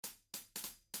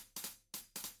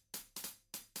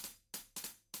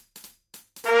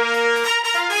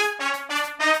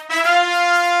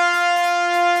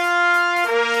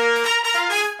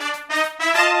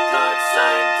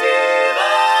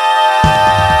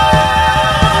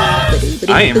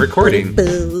I am recording.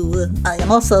 I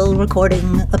am also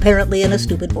recording, apparently in a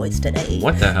stupid voice today.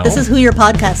 What the hell? This is who you're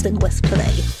podcasting with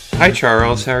today. Hi,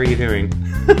 Charles. How are you doing?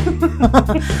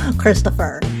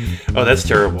 Christopher. Oh, that's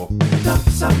terrible.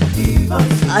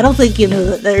 I don't think you knew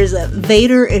that there's a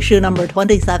Vader issue number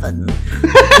 27, page 4,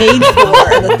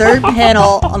 the third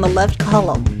panel on the left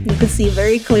column. You can see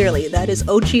very clearly that is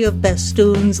Ochi of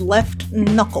Bestoon's left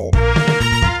knuckle.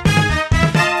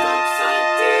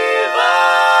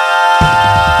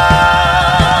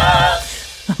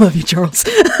 I love you, Charles.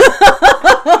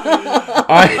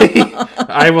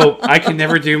 I can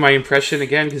never do my impression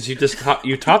again because you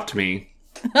topped me.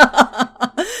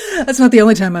 That's not the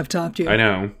only time I've topped you. I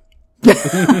know.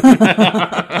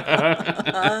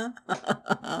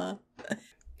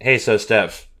 Hey, so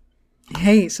Steph.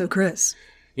 Hey, so Chris.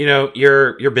 You know,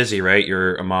 you're busy, right?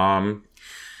 You're a mom.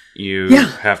 You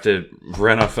have to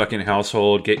run a fucking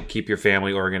household, keep your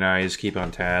family organized, keep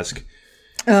on task.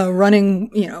 Running,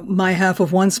 my half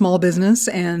of one small business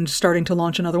and starting to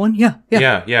launch another one.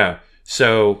 Yeah.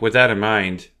 So, with that in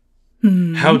mind,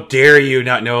 how dare you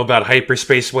not know about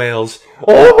hyperspace whales?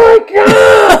 Oh my god!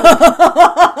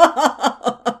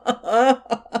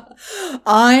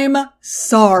 I'm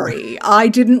sorry. I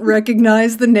didn't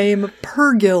recognize the name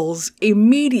Purgils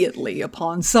immediately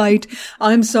upon sight.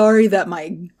 I'm sorry that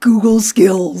my Google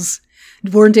skills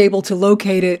weren't able to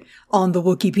locate it on the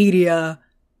Wikipedia.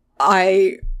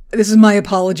 This is my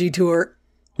apology tour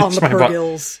on the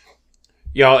Purgils.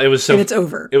 Y'all, it was so... And it's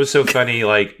over. It was so funny,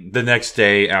 like, the next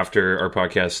day after our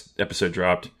podcast episode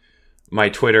dropped, my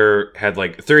Twitter had,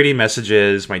 30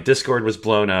 messages, my Discord was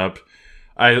blown up.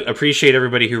 I appreciate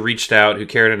everybody who reached out, who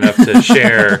cared enough to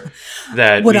share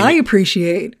that... What I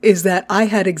appreciate is that I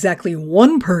had exactly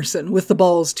one person with the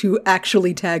balls to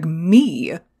actually tag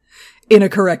me in a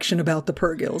correction about the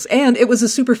Purgils. And it was a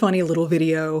super funny little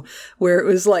video where it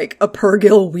was like a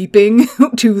Purgil weeping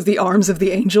to the arms of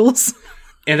the angels.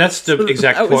 And that's the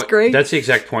exact point. Was great. That's the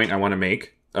exact point I want to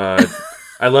make. I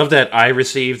love that I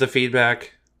received the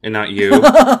feedback and not you,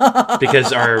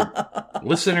 because our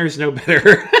listeners know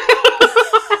better.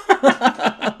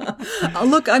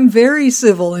 Look, I'm very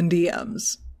civil in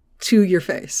DMs to your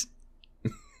face.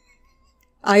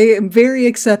 I am very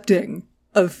accepting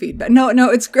of feedback. No,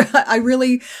 it's great. I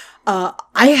really, I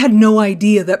had no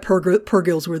idea that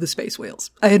Purgils were the space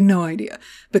whales. I had no idea,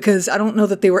 because I don't know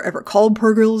that they were ever called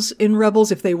Purgils in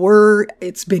Rebels. If they were,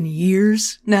 it's been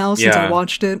years now since I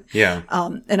watched it. Yeah.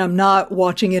 And I'm not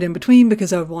watching it in between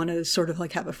because I want to sort of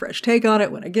have a fresh take on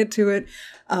it when I get to it.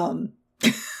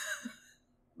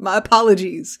 My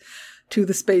apologies to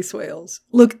the space whales.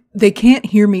 Look, they can't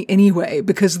hear me anyway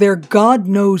because they're God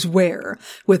knows where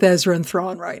with Ezra and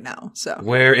Thrawn right now. So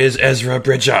where is Ezra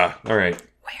Bridger? All right.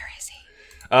 Where is he?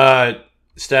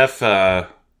 Steph,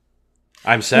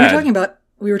 I'm sad.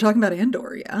 We were talking about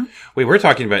Andor, yeah? We were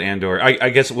talking about Andor. I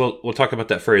guess we'll talk about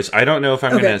that first. I don't know if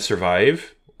I'm going to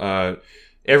survive.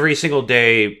 Every single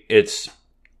day,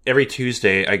 every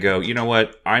Tuesday, I go, you know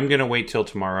what? I'm going to wait till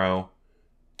tomorrow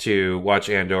to watch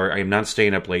Andor. I'm not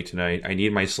staying up late tonight. I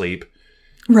need my sleep.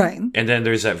 Right. And then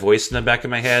there's that voice in the back of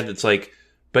my head that's like,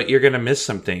 but you're going to miss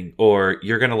something, or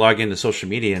you're going to log into social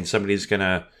media and somebody's going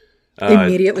to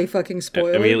immediately fucking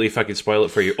spoil it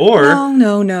for you. Or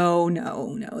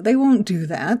no. They won't do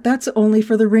that. That's only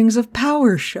for the Rings of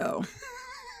Power show.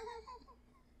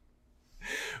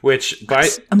 Which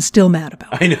I'm still mad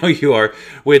about. I know you are.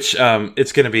 Which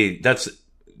it's going to be that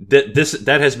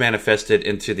has manifested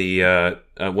into the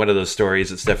one of those stories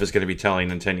that Steph is going to be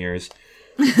telling in 10 years.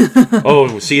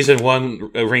 Oh, season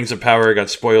 1 Rings of Power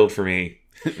got spoiled for me.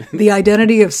 The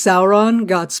identity of Sauron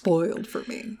got spoiled for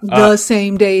me. The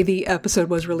same day the episode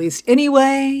was released.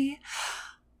 Anyway,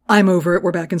 I'm over it.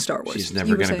 We're back in Star Wars. She's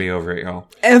never going to be over it, y'all.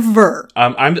 Ever.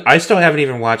 I still haven't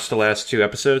even watched the last 2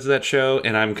 episodes of that show,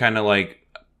 and I'm kind of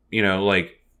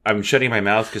I'm shutting my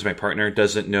mouth because my partner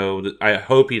doesn't know. I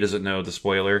hope he doesn't know the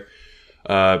spoiler,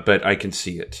 but I can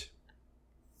see it.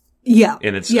 Yeah,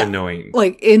 and it's annoying.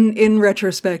 In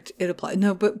retrospect, it applies.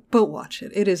 No, but watch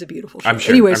it. It is a beautiful show. I'm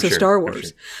sure. Anyway, Star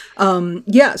Wars. Sure.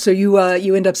 So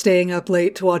you end up staying up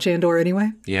late to watch Andor anyway.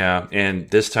 Yeah,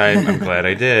 and this time I'm glad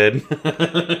I did.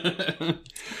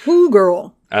 Ooh,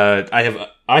 girl. I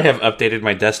have updated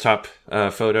my desktop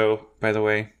photo, by the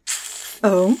way.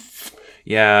 Oh.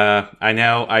 Yeah, I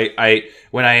know. I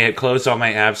when I had closed all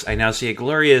my apps, I now see a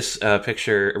glorious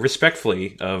picture,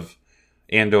 respectfully, of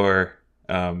Andor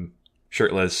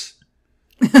shirtless.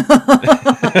 Because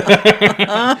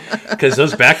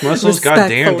those back muscles,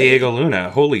 goddamn Diego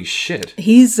Luna, holy shit.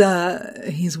 He's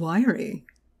wiry.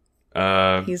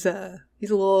 He's He's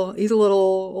a little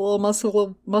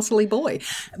muscly boy,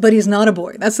 but he's not a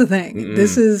boy. That's the thing. Mm-mm.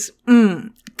 This is,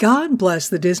 God bless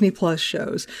the Disney Plus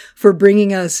shows for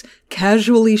bringing us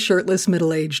casually shirtless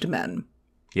middle-aged men.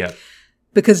 Yeah.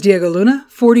 Because Diego Luna,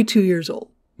 42 years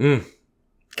old.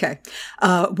 Okay.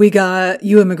 We got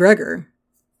Ewan McGregor,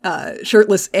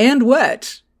 shirtless and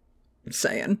wet, I'm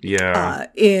saying. Yeah.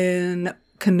 In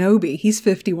Kenobi, he's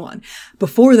 51.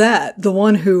 Before that, the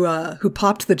one who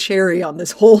popped the cherry on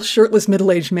this whole shirtless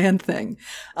middle-aged man thing,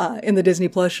 in the Disney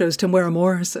Plus shows, Tamara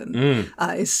Morrison,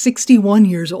 is 61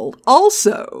 years old.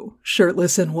 Also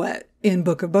shirtless and wet in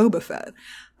Book of Boba Fett.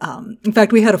 In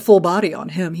fact, we had a full body on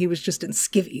him. He was just in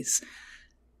skivvies.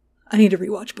 I need to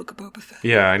rewatch Book of Boba Fett.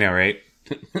 Yeah, I know, right?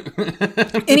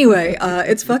 Anyway,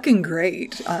 it's fucking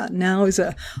great. Now is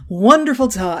a wonderful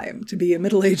time to be a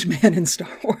middle-aged man in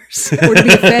Star Wars, or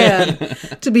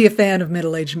to be a fan of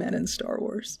middle-aged men in Star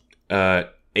Wars.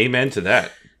 Amen to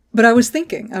that. But I was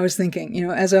thinking, you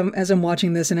know, as I'm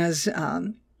watching this, and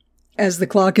as the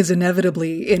clock is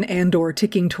inevitably in Andor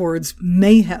ticking towards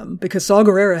mayhem, because Saw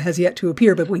Gerrera has yet to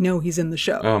appear, but we know he's in the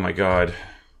show. Oh my God,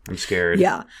 I'm scared.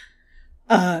 Yeah.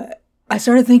 I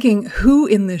started thinking, who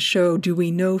in this show do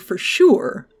we know for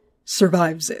sure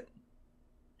survives it?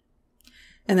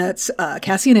 And that's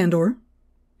Cassian Andor.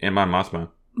 And Mon Mothma.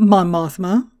 Mon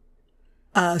Mothma.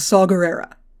 Saw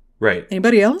Gerrera. Right.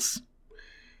 Anybody else?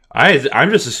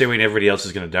 I'm just assuming everybody else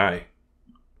is going to die.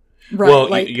 Right.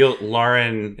 Well,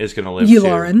 Lauren is going to live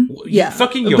Yularen, too. Yeah.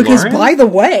 Fucking Yularen? Because by the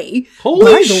way,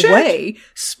 shit.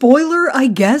 spoiler, I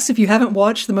guess, if you haven't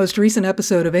watched the most recent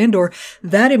episode of Andor,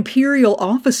 that Imperial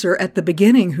officer at the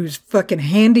beginning who's fucking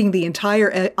handing the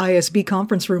entire ISB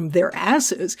conference room their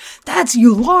asses, that's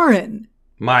Yularen.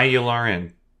 My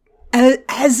Yularen.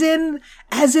 As in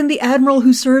the admiral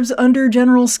who serves under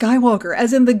General Skywalker,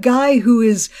 as in the guy who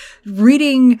is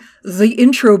reading the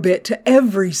intro bit to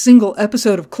every single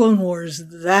episode of Clone Wars,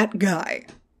 that guy.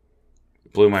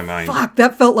 Blew my mind. Fuck,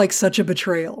 that felt like such a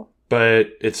betrayal.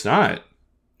 But it's not.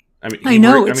 I mean, I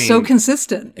know, it's so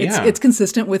consistent. It's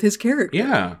consistent with his character.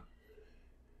 Yeah.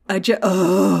 I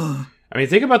mean,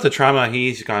 think about the trauma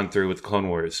he's gone through with Clone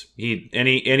Wars.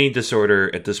 Any disorder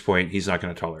at this point, he's not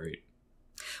going to tolerate.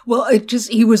 Well,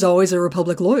 he was always a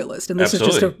Republic loyalist, and this is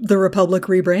just the Republic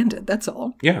rebranded. That's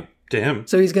all. Yeah, to him.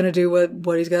 So he's going to do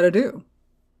what he's got to do.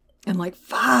 And like,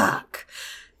 fuck.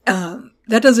 That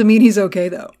doesn't mean he's okay,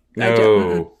 though.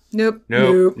 No. Nope.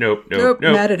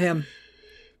 Mad at him.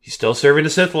 He's still serving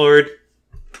the Sith Lord.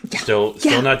 Yeah.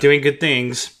 Still not doing good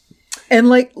things. And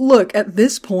like, look, at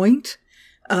this point,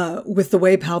 with the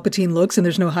way Palpatine looks, and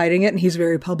there's no hiding it, and he's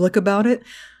very public about it,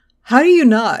 how do you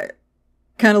not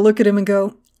kind of look at him and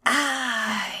go,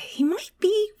 he might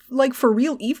be like for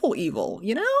real evil,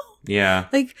 you know? Yeah.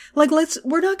 Like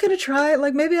we're not going to try,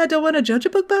 like, maybe I don't want to judge a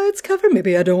book by its cover.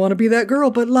 Maybe I don't want to be that girl,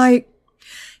 but like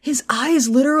his eyes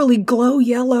literally glow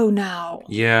yellow now.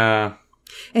 Yeah.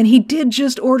 And he did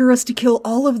just order us to kill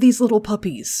all of these little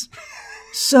puppies.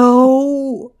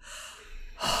 So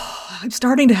I'm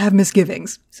starting to have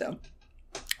misgivings. So,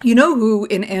 you know who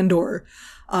in Andor,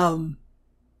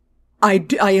 I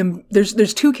am,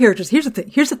 there's two characters. Here's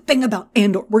the thing about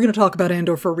Andor. We're going to talk about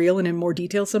Andor for real and in more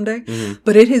detail someday. Mm-hmm.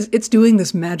 But it's doing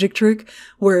this magic trick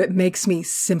where it makes me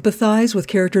sympathize with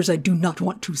characters I do not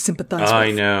want to sympathize with.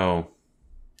 I know.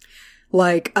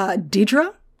 Like,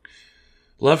 Deidre.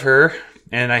 Love her.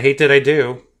 And I hate that I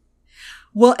do.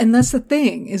 Well, and that's the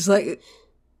thing, is like,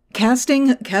 casting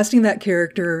that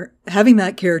character, having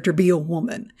that character be a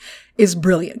woman is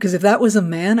brilliant. Because if that was a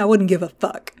man, I wouldn't give a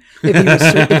fuck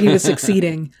if he was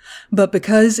succeeding. But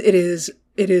because it is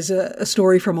a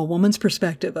story from a woman's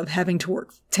perspective of having to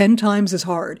work 10 times as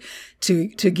hard to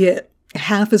get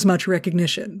half as much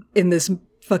recognition in this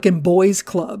fucking boys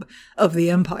club of the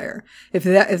Empire. If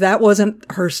that wasn't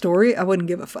her story, I wouldn't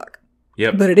give a fuck.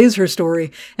 Yep. But it is her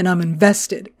story, and I'm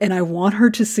invested, and I want her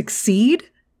to succeed.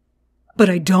 But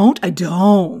I don't.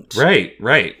 Right.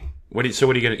 What are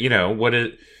you going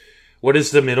to, what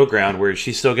is the middle ground where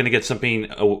she's still going to get something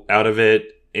out of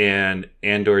it and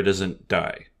Andor doesn't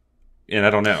die? And I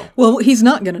don't know. Well, he's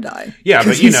not going to die. Yeah,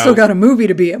 but he's still got a movie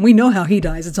to be in. We know how he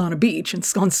dies. It's on a beach and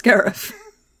on Scarif.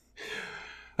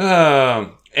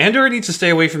 Andor needs to stay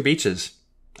away from beaches.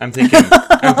 I'm thinking.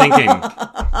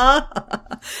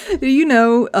 Do you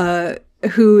know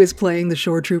who is playing the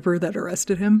shore trooper that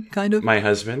arrested him, kind of? My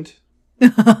husband.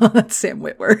 That's Sam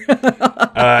Witwer.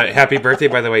 Happy birthday,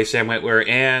 by the way, Sam Witwer,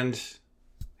 and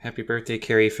happy birthday,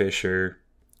 Carrie Fisher.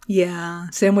 Yeah,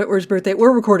 Sam Witwer's birthday.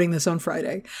 We're recording this on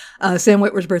Friday. Sam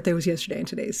Witwer's birthday was yesterday, and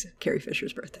today's Carrie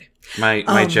Fisher's birthday.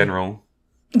 My general.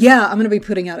 Yeah, I'm going to be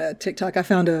putting out a TikTok. I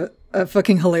found a a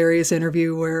fucking hilarious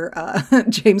interview where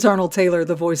James Arnold Taylor,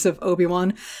 the voice of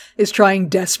Obi-Wan, is trying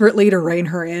desperately to rein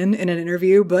her in an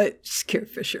interview, but she's Carrie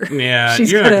Fisher. Yeah,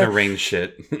 you're not going to rein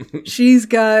shit. She's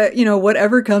got,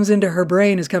 whatever comes into her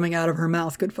brain is coming out of her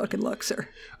mouth. Good fucking luck, sir.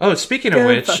 Oh, speaking of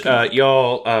which,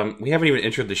 y'all, we haven't even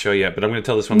introed the show yet, but I'm going to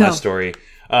tell this one last story.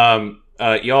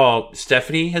 Y'all,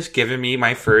 Stephanie has given me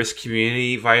my first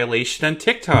community violation on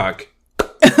TikTok.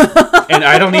 And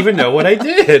I don't even know what I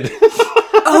did.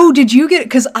 Oh, did you get it?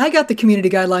 Because I got the community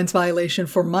guidelines violation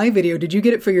for my video. Did you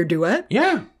get it for your duet?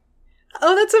 Yeah.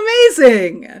 Oh, that's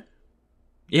amazing.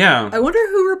 Yeah. I wonder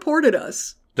who reported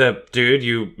us. The dude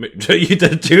you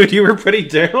were putting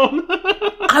down?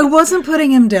 I wasn't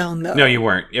putting him down, though. No, you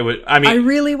weren't. I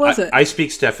really wasn't. I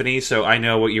speak Stephanie, so I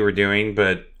know what you were doing,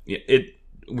 but it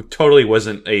totally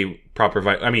wasn't a proper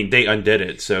they undid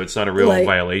it, so it's not a real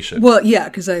violation. Well, yeah,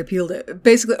 because I appealed it.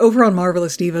 Basically, over on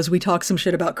Marvelous Divas, we talked some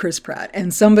shit about Chris Pratt,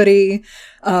 and somebody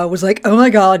was like, oh my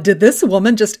god, did this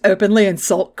woman just openly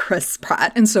insult Chris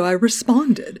Pratt? And so I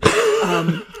responded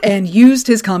and used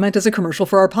his comment as a commercial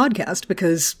for our podcast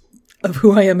because of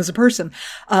who I am as a person.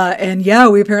 And yeah,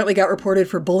 we apparently got reported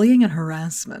for bullying and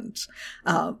harassment.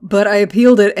 But I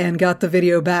appealed it and got the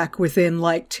video back within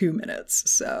 2 minutes.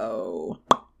 So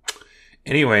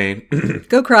anyway,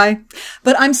 go cry.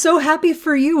 But I'm so happy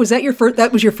for you. Was that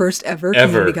that was your first ever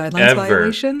community guidelines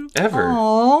violation? Ever.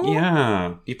 Aww.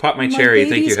 Yeah. You popped my cherry.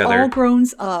 Thank you, Heather. All grown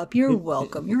up. You're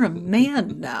welcome. You're a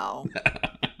man now.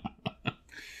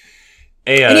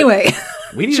 Hey, anyway,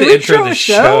 we need to intro the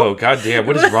show. God damn,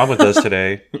 what is wrong with us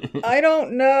today? I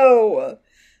don't know.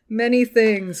 Many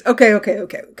things. Okay.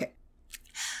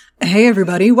 Hey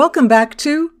everybody, welcome back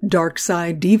to Dark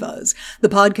Side Divas, the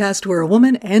podcast where a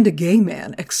woman and a gay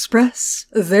man express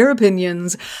their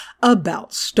opinions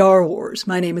about Star Wars.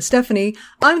 My name is Stephanie.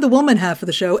 I'm the woman half of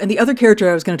the show, and the other character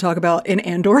I was going to talk about in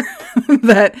Andor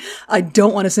that I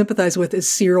don't want to sympathize with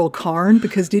is Cyril Karn,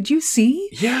 because did you see?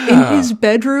 Yeah. In his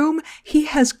bedroom, he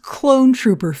has clone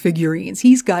trooper figurines.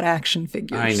 He's got action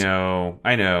figures. I know.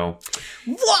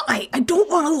 Why? I don't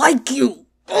want to like you.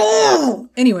 Oh!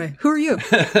 Anyway, who are you?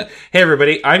 Hey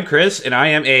everybody, I'm Chris, and I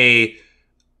am a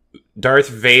Darth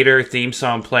Vader theme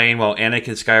song playing while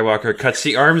Anakin Skywalker cuts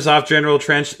the arms off General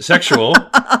Trench sexual.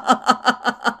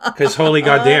 Because holy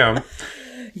goddamn.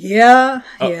 Yeah.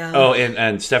 Oh,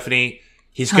 and Stephanie,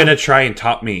 he's gonna try and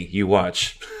top me. You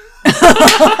watch.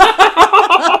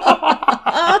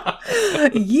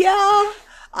 Yeah.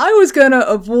 I was going to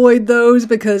avoid those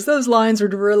because those lines are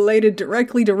related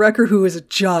directly to Wrecker, who is a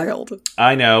child.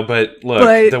 I know, but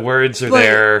look, the words are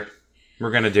there.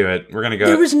 We're going to do it. We're going to go.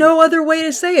 There was no other way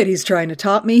to say it. He's trying to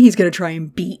top me. He's going to try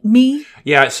and beat me.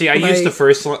 Yeah, see, I used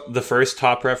the first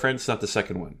top reference, not the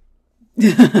second one.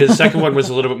 Because the second one was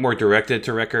a little bit more directed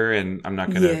to Wrecker, and I'm not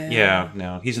going to... Yeah,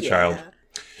 no, he's a child.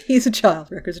 He's a child.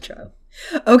 Wrecker's a child.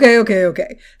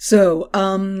 Okay. So,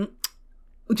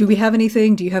 do we have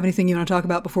anything? Do you have anything you want to talk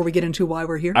about before we get into why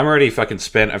we're here? I'm already fucking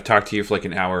spent. I've talked to you for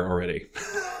an hour already.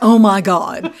 Oh my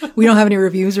god. We don't have any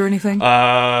reviews or anything?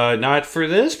 Not for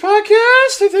this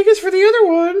podcast. I think it's for the other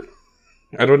one.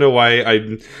 I don't know why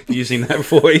I'm using that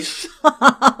voice.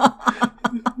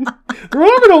 They're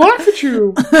all gonna laugh at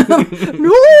you.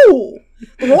 No!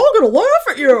 They're all gonna laugh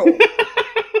at you.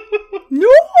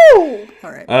 No!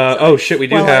 All right. Oh shit, we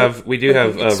do have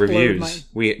reviews.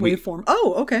 Waveform.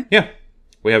 Oh, okay. Yeah.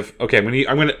 We have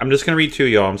I'm just gonna read two,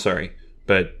 y'all. I'm sorry,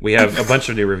 but we have a bunch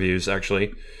of new reviews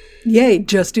actually. Yay!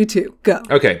 Just do two. Go.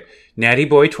 Okay. Natty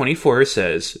Boy 24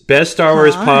 says best Star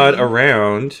Wars pod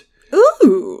around.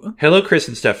 Ooh. Hello, Chris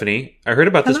and Stephanie. I heard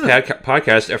about this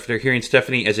podcast after hearing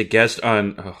Stephanie as a guest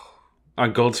on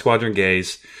Gold Squadron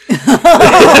Gays.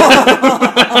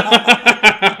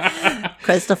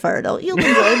 Christopher, don't you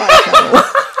enjoy my show?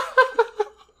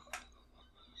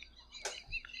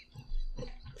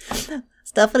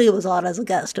 Stephanie was on as a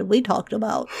guest, and we talked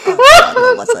about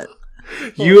what was it?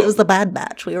 It was the Bad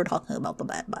Batch. We were talking about the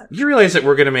Bad Batch. You realize that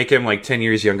we're going to make him 10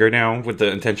 years younger now with the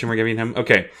intention we're giving him?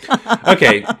 Okay.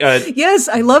 Yes,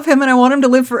 I love him and I want him to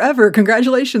live forever.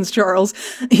 Congratulations, Charles.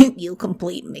 You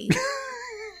complete me.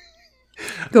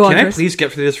 Go on, Can I Chris. please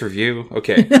get through this review?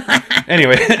 Okay.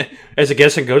 Anyway, as a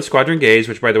guest on Goat Squadron Gays,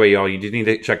 which, by the way, y'all, you do need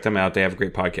to check them out. They have a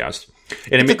great podcast.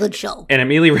 It's a good show. And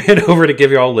immediately ran over to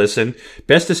give you all a listen.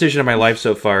 Best decision of my life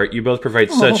so far. You both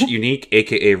provide such unique,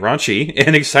 aka raunchy,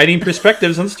 and exciting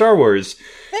perspectives on Star Wars.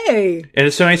 Hey. And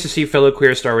it's so nice to see fellow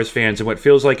queer Star Wars fans in what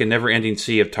feels like a never-ending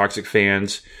sea of toxic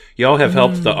fans. Y'all have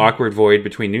helped the awkward void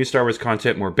between new Star Wars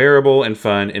content more bearable and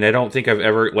fun, and I don't think I've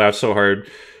ever laughed so hard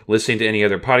listening to any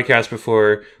other podcast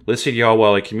before. Listening to y'all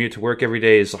while I commute to work every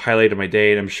day is the highlight of my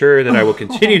day, and I'm sure that I will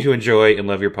continue to enjoy and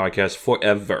love your podcast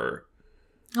forever.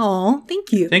 Oh,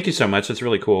 thank you. Thank you so much. That's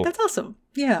really cool. That's awesome.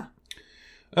 Yeah.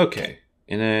 Okay.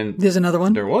 And then there's another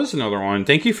one. There was another one.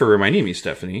 Thank you for reminding me,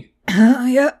 Stephanie.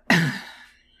 Yeah.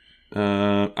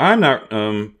 I'm not.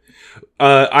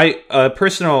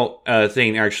 Personal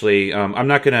thing. Actually, I'm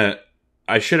not gonna.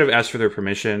 I should have asked for their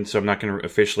permission, so I'm not gonna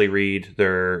officially read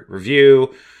their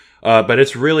review. But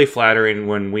it's really flattering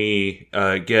when we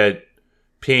get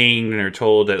pinged and are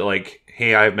told that, like,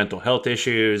 hey, I have mental health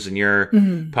issues, and your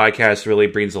podcast really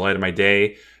brings the light of my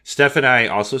day. Steph and I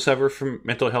also suffer from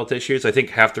mental health issues. I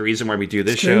think half the reason why we do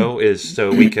this show is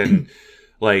so we can,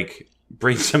 like,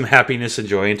 bring some happiness and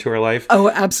joy into our life.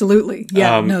 Oh, absolutely.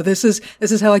 Yeah. No, this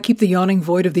is how I keep the yawning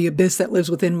void of the abyss that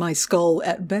lives within my skull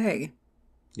at bay.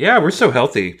 Yeah, we're so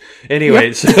healthy.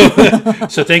 Anyway, so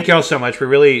thank y'all so much. We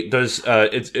really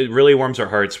it really warms our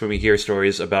hearts when we hear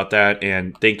stories about that,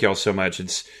 and thank y'all so much.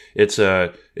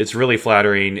 It's really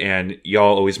flattering, and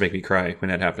y'all always make me cry when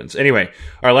that happens. Anyway,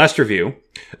 our last review,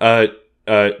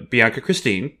 Bianca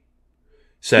Christine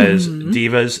says,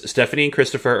 Divas, Stephanie and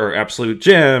Christopher are absolute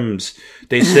gems.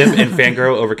 They sim and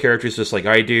fangirl over characters just like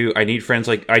I do. I needed friends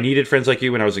like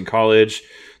you when I was in college.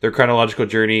 Their chronological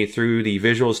journey through the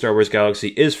visual Star Wars galaxy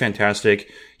is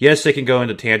fantastic. Yes, they can go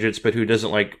into tangents, but who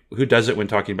doesn't when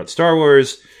talking about Star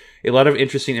Wars? A lot of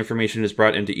interesting information is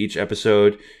brought into each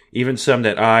episode, even some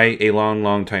that I, a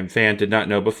long time fan, did not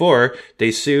know before.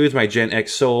 They soothe my Gen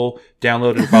X soul.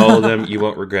 Download and follow them. You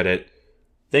won't regret it.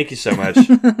 Thank you so much.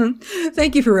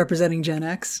 Thank you for representing Gen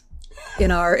X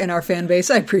in our fan base.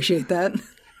 I appreciate that.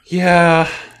 Yeah.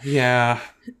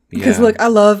 Because look, I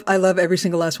love every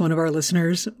single last one of our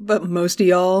listeners, but most of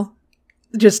y'all,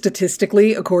 just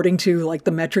statistically, according to, like,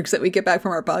 the metrics that we get back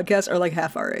from our podcast, are like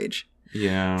half our age.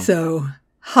 Yeah. So,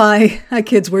 hi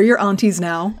kids, we're your aunties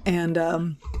now,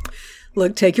 and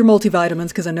look, take your multivitamins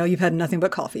because I know you've had nothing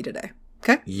but coffee today.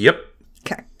 Okay. Yep.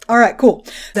 Okay. All right, cool.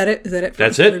 Is that it?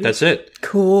 That's it. That's it.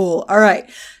 Cool. All right.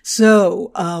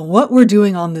 So, what we're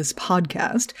doing on this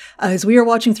podcast is we are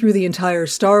watching through the entire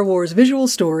Star Wars visual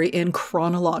story in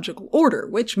chronological order,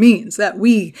 which means that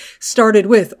we started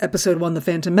with Episode 1, The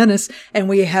Phantom Menace, and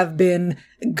we have been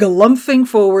galumphing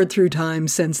forward through time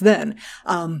since then.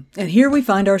 And here we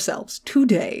find ourselves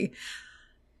today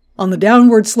on the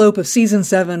downward slope of Season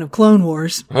 7 of Clone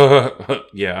Wars.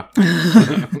 Yeah.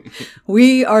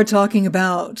 We are talking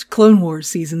about Clone Wars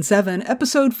Season 7,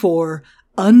 Episode 4,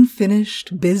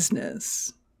 Unfinished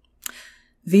Business.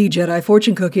 The Jedi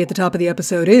fortune cookie at the top of the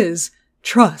episode is,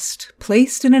 trust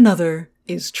placed in another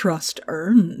is trust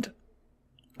earned.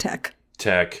 Tech.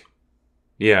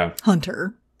 Yeah.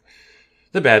 Hunter.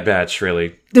 The Bad Batch,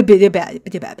 really. The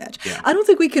bad batch. Yeah. I don't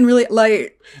think we can really,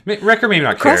 like... Wrecker may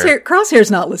not care.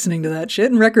 Crosshair's not listening to that shit,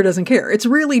 and Wrecker doesn't care. It's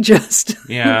really just,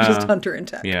 just Hunter and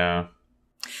Tech. Yeah.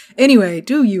 Anyway,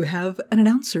 do you have an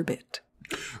announcer bit?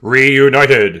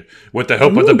 Reunited! With the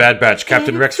help of the Bad Batch,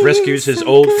 Captain Rex rescues his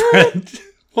old friend.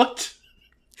 What?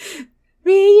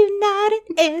 Reunited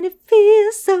and it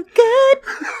feels so good.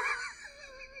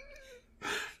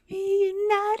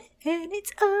 Reunited and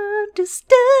it's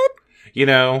understood. You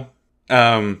know,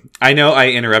 I know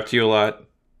I interrupt you a lot.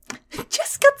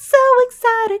 Just got so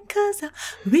excited because I'm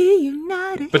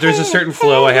reunited. But there's a certain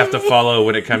flow I have to follow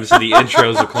when it comes to the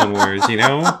intros of Clone Wars, you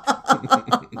know?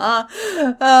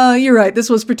 You're right. This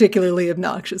was particularly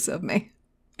obnoxious of me.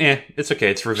 It's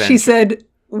okay. It's revenge. She said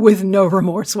with no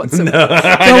remorse whatsoever. No,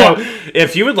 I know.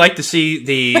 If you would like to see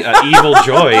the evil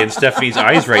joy in Stephanie's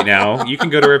eyes right now, you can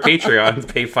go to her Patreon and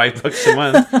pay $5 a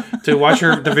month to watch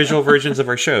the visual versions of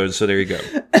our shows. So there you go.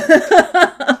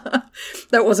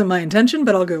 That wasn't my intention,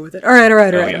 but I'll go with it. All right. Yeah.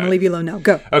 I'm going to leave you alone now.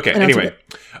 Go. Okay, anyway.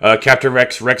 Captain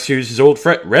Rex rescues his old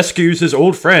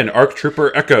friend, ARC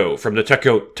Trooper Echo, from the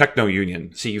Techno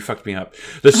Union. See, you fucked me up.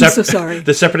 I'm so sorry.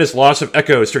 The Separatist loss of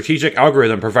Echo's strategic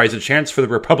algorithm provides a chance for the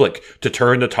Republic to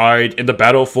turn the tide in the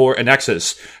battle for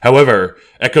Anaxis. However,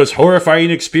 Echo's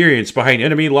horrifying experience behind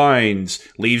enemy lines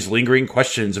leaves lingering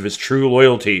questions of his true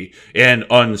loyalty and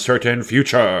uncertain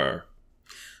future.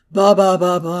 So,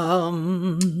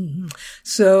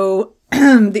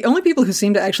 the only people who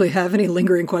seem to actually have any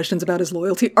lingering questions about his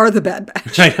loyalty are the Bad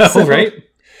Batch. I know, right?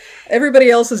 Everybody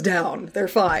else is down. They're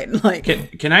fine. Like,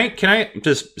 can I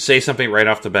just say something right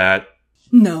off the bat?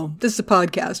 No, this is a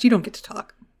podcast. You don't get to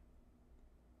talk.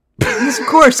 Yes, of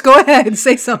course, go ahead,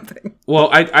 say something. Well,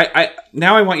 I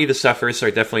now I want you to suffer, so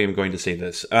I definitely am going to say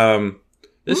this.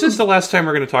 This is the last time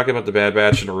we're going to talk about the Bad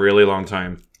Batch in a really long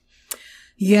time.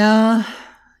 Yeah.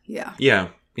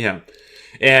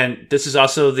 And this is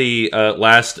also the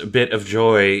last bit of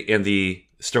joy in the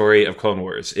story of Clone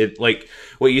Wars. It, like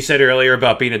what you said earlier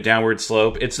about being a downward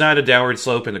slope, it's not a downward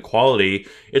slope into quality.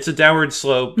 It's a downward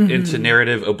slope into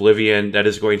narrative oblivion that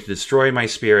is going to destroy my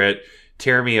spirit,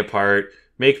 tear me apart,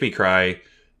 make me cry,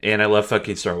 and I love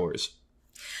fucking Star Wars.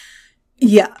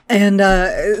 Yeah, and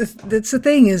that's the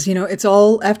thing is, it's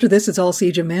all, after this, it's all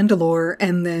Siege of Mandalore,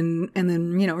 and then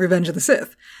Revenge of the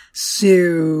Sith.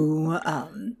 So,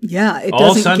 yeah, it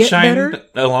all doesn't get sunshine better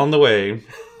along the way.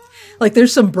 Like,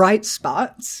 there's some bright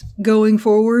spots going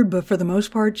forward, but for the most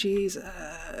part, Jesus,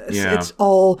 it's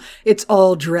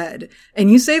all dread. And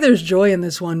you say there's joy in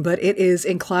this one, but it is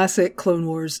in classic Clone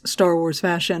Wars, Star Wars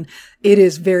fashion. It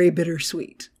is very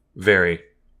bittersweet. Very.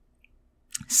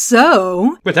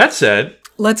 So, with that said,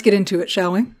 let's get into it,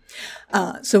 shall we?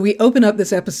 So we open up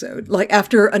this episode, like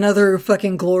after another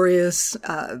fucking glorious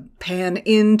pan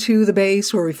into the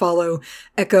base where we follow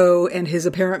Echo and his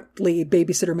apparently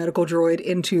babysitter medical droid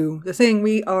into the thing.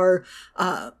 We are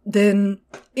then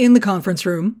in the conference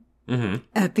room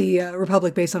at the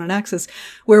Republic base on Anaxis,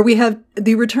 where we have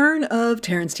the return of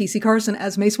Terrence T.C. Carson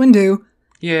as Mace Windu.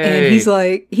 Yay.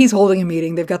 And he's holding a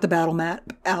meeting. They've got the battle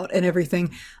map out and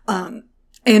everything.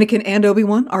 Anakin and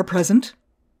Obi-Wan are present.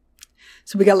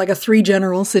 So we got like a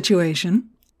 3-general situation.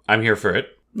 I'm here for it.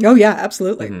 Oh yeah,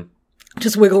 absolutely.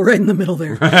 Just wiggle right in the middle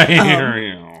there.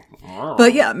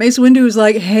 But yeah, Mace Windu is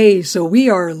like, hey, so we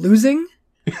are losing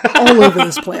all over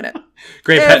this planet.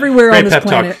 Everywhere on this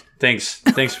planet. Talk. Thanks,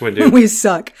 Windu. We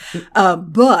suck.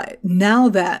 But now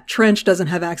that Trench doesn't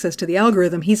have access to the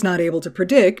algorithm, he's not able to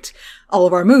predict all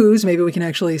of our moves. Maybe we can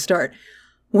actually start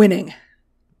winning.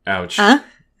 Ouch. Huh?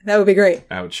 That would be great.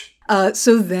 Ouch.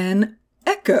 So then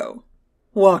Echo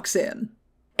walks in.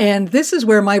 And this is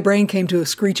where my brain came to a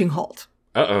screeching halt.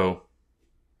 Uh-oh.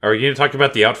 Are you going to talk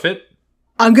about the outfit?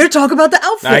 I'm going to talk about the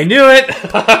outfit. I knew it!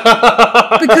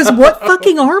 Because what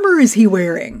fucking armor is he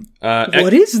wearing?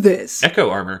 What is this? Echo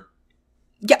armor.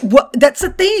 Yeah, that's the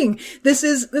thing. This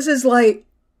is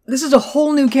a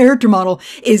whole new character model.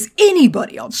 Is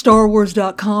anybody on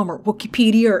StarWars.com or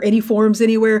Wikipedia or any forums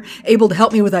anywhere able to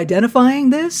help me with identifying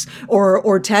this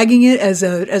or tagging it as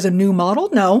a new model?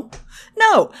 No.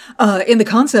 In the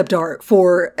concept art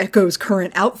for Echo's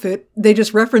current outfit, they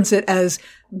just reference it as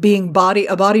being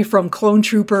a body from Clone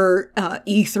Trooper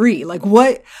E3. Like,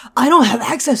 what? I don't have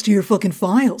access to your fucking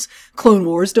files, Clone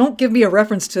Wars. Don't give me a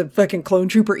reference to fucking Clone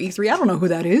Trooper E3. I don't know who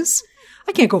that is.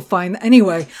 I can't go find that.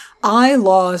 Anyway, I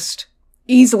lost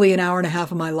easily an hour and a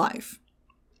half of my life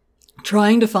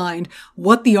trying to find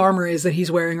what the armor is that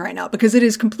he's wearing right now, because it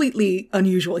is completely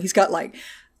unusual. He's got like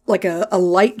a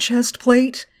light chest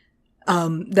plate,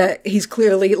 that he's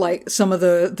clearly like some of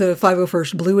the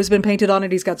 501st blue has been painted on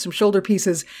it. He's got some shoulder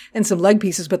pieces and some leg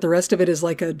pieces, but the rest of it is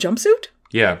like a jumpsuit.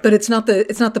 Yeah. But it's not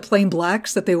the plain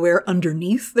blacks that they wear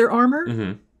underneath their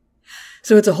armor.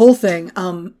 So it's a whole thing.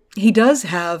 He does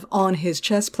have on his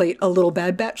chest plate a little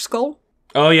Bad Batch skull.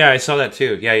 Oh yeah, I saw that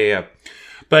too. Yeah.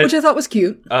 But which I thought was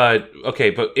cute.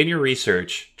 Okay, but in your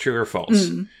research, true or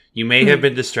false, you may have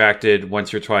been distracted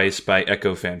once or twice by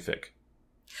Echo fanfic.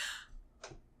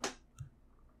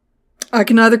 I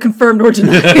can neither confirm nor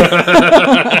deny.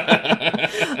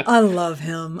 I love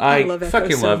him. I love Echo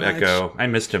fucking so love much. Echo. I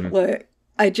missed him. Like,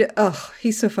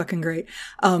 he's so fucking great.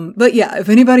 But yeah, if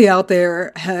anybody out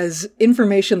there has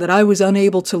information that I was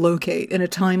unable to locate in a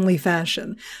timely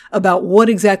fashion about what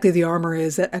exactly the armor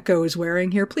is that Echo is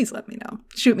wearing here, please let me know.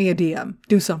 Shoot me a DM.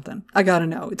 Do something. I gotta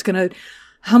know.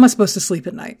 How am I supposed to sleep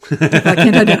at night if I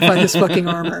can't identify this fucking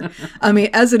armor? I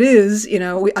mean, as it is,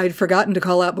 I'd forgotten to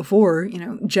call out before,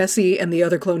 Jesse and the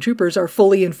other clone troopers are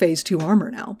fully in phase 2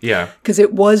 armor now. Yeah. Because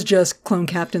it was just clone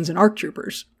captains and ARC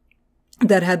troopers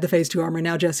that had the phase 2 armor.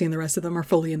 Now Jesse and the rest of them are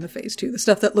fully in the phase 2. The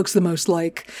stuff that looks the most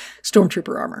like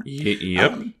stormtrooper armor.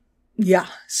 Yep. Yeah.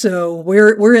 So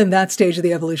we're in that stage of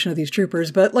the evolution of these troopers,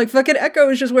 but like fucking Echo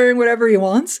is just wearing whatever he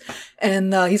wants.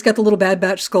 And, he's got the little Bad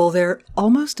Batch skull there,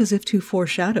 almost as if to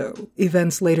foreshadow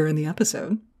events later in the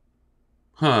episode.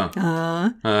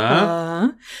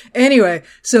 Anyway,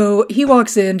 so he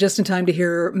walks in just in time to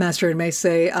hear Master and Mace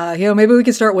say, maybe we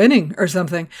can start winning or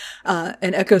something.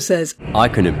 And Echo says, I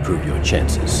can improve your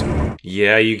chances.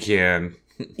 Yeah, you can.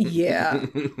 Yeah.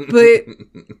 But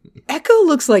Echo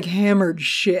looks like hammered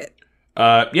shit.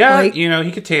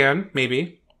 He could tan,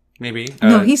 maybe.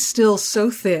 No, he's still so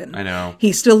thin. I know.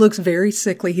 He still looks very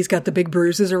sickly. He's got the big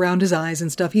bruises around his eyes and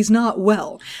stuff. He's not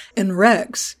well. And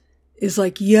Rex is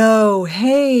like, yo,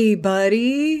 hey,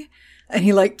 buddy. And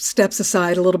he like steps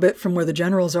aside a little bit from where the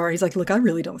generals are. He's like, look, I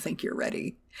really don't think you're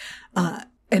ready. And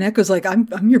Echo's like, I'm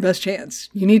your best chance.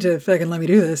 You need to fucking let me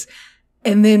do this.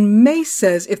 And then Mace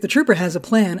says, if the trooper has a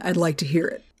plan, I'd like to hear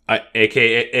it.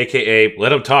 AKA,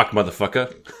 let him talk,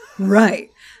 motherfucker. Right.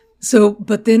 So,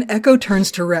 but then Echo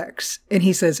turns to Rex and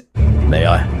he says, May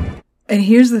I? and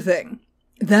here's the thing,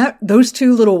 those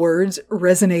two little words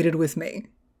resonated with me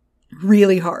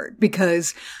really hard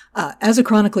because, as a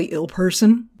chronically ill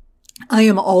person, I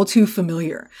am all too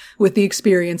familiar with the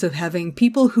experience of having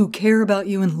people who care about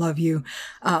you and love you,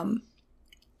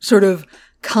 sort of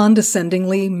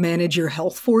condescendingly manage your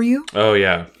health for you. Oh,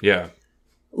 yeah. Yeah.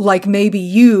 Like maybe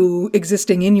you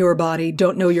existing in your body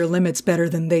don't know your limits better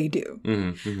than they do.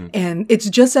 Mm-hmm, mm-hmm. And it's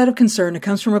just out of concern. It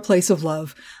comes from a place of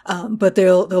love. But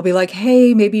they'll be like,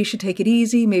 hey, maybe you should take it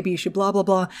easy. Maybe you should blah, blah,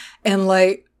 blah. And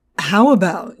like, how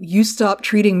about you stop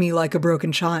treating me like a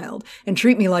broken child and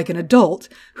treat me like an adult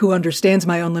who understands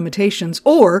my own limitations,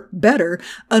 or better,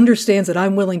 understands that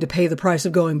I'm willing to pay the price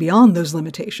of going beyond those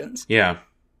limitations. Yeah.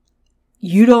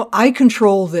 I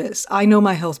control this. I know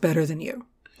my health better than you.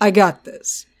 I got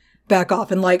this. Back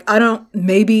off. And like,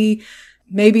 maybe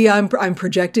I'm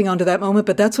projecting onto that moment,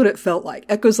 but that's what it felt like.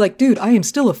 Echo's like, dude, I am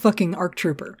still a fucking ARC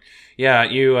trooper. Yeah.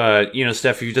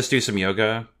 Steph, if you just do some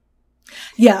yoga.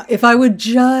 Yeah. If I would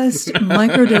just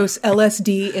microdose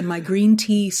LSD in my green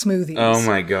tea smoothies. Oh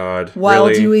my God. While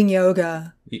really? doing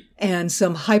yoga and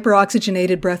some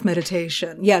hyperoxygenated breath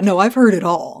meditation. Yeah. No, I've heard it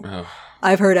all. Oh.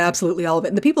 I've heard absolutely all of it.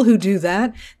 And the people who do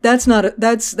that,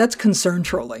 that's concern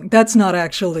trolling. That's not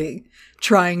actually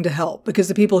trying to help, because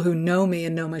the people who know me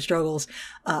and know my struggles,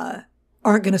 aren't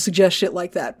going to suggest shit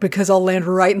like that, because I'll land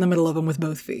right in the middle of them with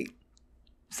both feet.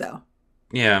 So.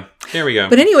 Yeah. There we go.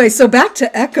 But anyway, so back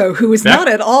to Echo, who is not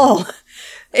at all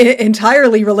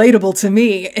entirely relatable to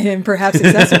me and perhaps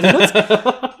excessively.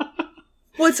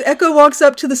 Echo walks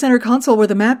up to the center console where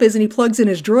the map is and he plugs in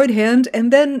his droid hand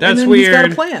and then he's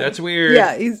got a plan. That's weird.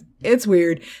 Yeah, it's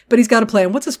weird. But he's got a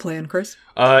plan. What's his plan, Chris?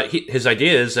 His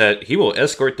idea is that he will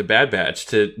escort the Bad Batch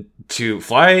to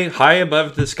fly high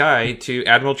above the sky to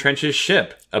Admiral Trench's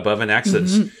ship above an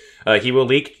axis. Mm-hmm.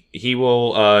 He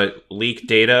will leak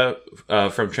data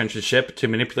from Trench's ship to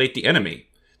manipulate the enemy.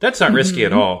 That's not risky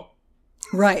at all.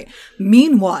 Right.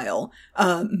 Meanwhile,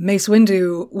 Mace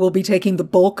Windu will be taking the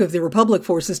bulk of the Republic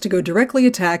forces to go directly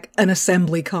attack an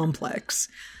assembly complex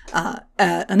at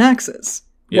an axis,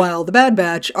 while the Bad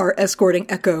Batch are escorting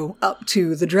Echo up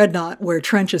to the Dreadnought where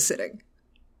Trench is sitting.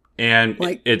 And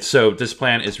so this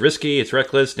plan is risky, it's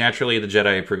reckless, naturally the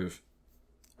Jedi approve.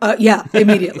 Yeah,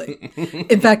 immediately.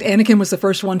 In fact, Anakin was the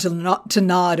first one to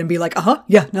nod and be like,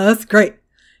 yeah, no, that's great.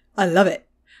 I love it.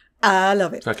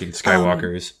 Fucking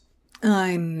Skywalkers.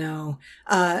 I know.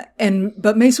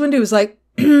 But Mace Windu was like,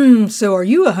 so are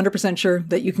you 100% sure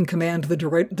that you can command the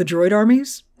droid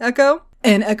armies, Echo?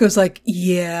 And Echo's like,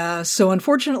 yeah, so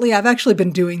unfortunately I've actually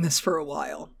been doing this for a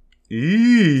while.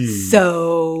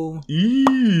 So.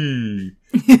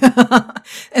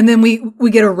 And then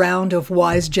we get a round of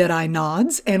wise Jedi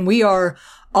nods and we are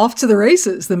off to the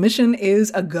races. The mission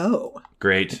is a go.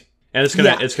 Great. And it's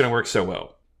gonna work so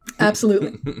well.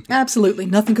 Absolutely. Absolutely.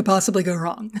 Nothing could possibly go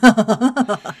wrong.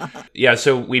 Yeah,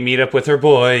 so we meet up with her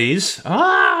boys.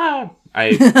 I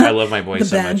love my boys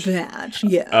so much. The Bad Batch,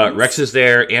 yeah. Rex is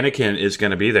there. Anakin is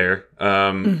going to be there.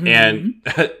 And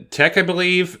Tech, I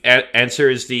believe,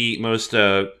 answers the most,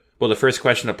 the first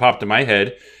question that popped in my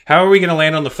head. How are we going to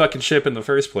land on the fucking ship in the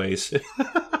first place?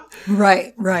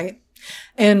 Right.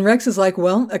 And Rex is like,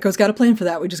 well, Echo's got a plan for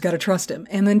that. We just got to trust him.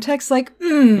 And then Tech's like,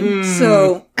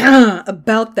 So,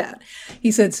 about that.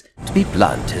 He says, to be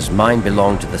blunt, his mind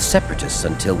belonged to the Separatists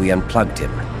until we unplugged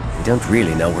him. We don't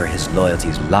really know where his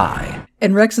loyalties lie.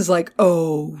 And Rex is like,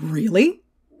 oh, really?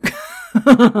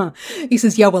 He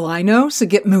says, yeah, well, I know, so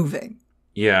get moving.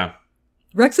 Yeah.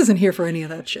 Rex isn't here for any of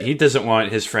that shit. He doesn't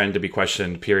want his friend to be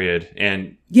questioned, period.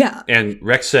 And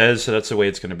Rex says, so that's the way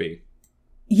it's going to be.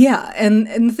 Yeah, and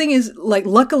the thing is, like,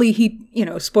 luckily he,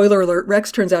 spoiler alert,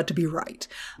 Rex turns out to be right.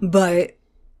 But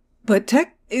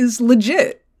Tech is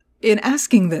legit in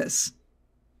asking this.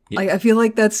 Yeah. I feel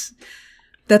like that's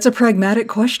a pragmatic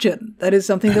question. That is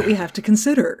something that we have to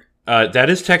consider. That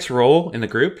is Tech's role in the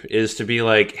group, is to be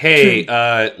like, hey,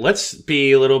 let's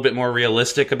be a little bit more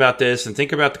realistic about this and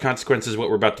think about the consequences of what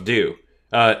we're about to do.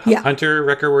 Hunter,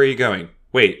 Wrecker, where are you going?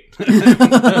 Wait.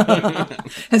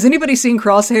 Has anybody seen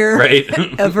Crosshair?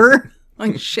 Right. Ever?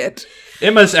 Like, shit.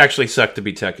 It must actually suck to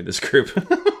be Tech in this group.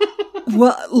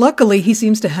 Well, luckily, he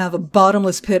seems to have a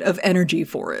bottomless pit of energy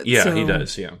for it. Yeah, he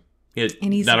does, yeah.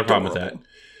 And he's not a problem with that.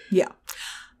 Yeah.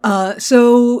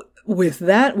 So, with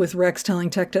that, with Rex telling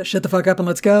Tech to shut the fuck up and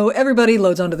let's go, everybody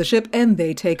loads onto the ship and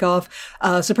they take off.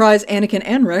 Surprise, Anakin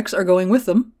and Rex are going with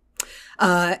them.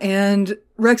 And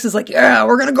Rex is like, yeah,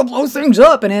 we're gonna go blow things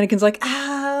up. And Anakin's like,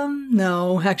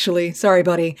 No, actually, sorry,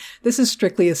 buddy. This is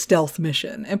strictly a stealth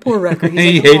mission. And poor Wrecker,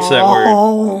 He hates that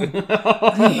word.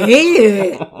 I hate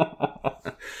it.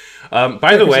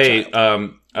 By the way,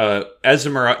 as the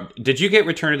Marauder, did you get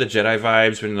Return of the Jedi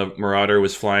vibes when the Marauder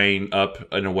was flying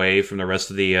up and away from the rest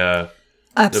of the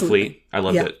fleet? I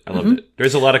loved it. I loved it.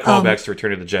 There's a lot of callbacks to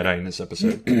Return of the Jedi in this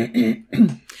episode.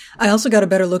 I also got a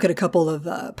better look at a couple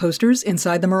of posters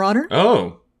inside the Marauder.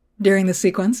 Oh. During the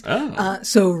sequence. Oh.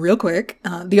 So real quick,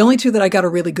 the only two that I got a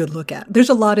really good look at. There's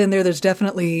a lot in there. There's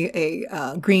definitely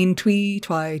a green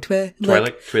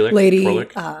Twi'lek lady,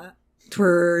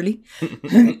 twirly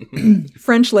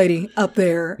French lady up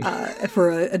there for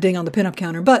a ding on the pinup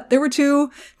counter. But there were two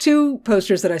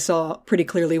posters that I saw pretty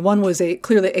clearly. One was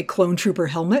clearly a clone trooper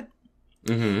helmet.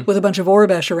 Mm-hmm. With a bunch of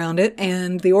Aurebesh around it,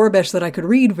 and the Aurebesh that I could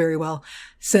read very well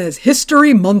says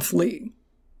History Monthly.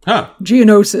 Huh.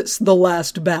 Geonosis, the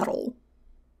last battle.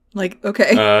 Like,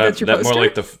 okay, that's your poster? More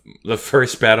like the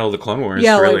first battle of the Clone Wars.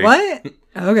 Yeah, really. like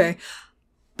what? Okay.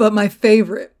 But my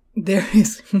favorite, there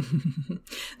is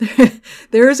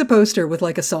a poster with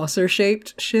like a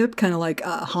saucer-shaped ship, kind of like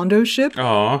Hondo's ship.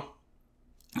 Aww.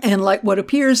 And like what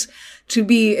appears to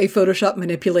be a Photoshop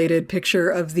manipulated picture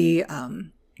of the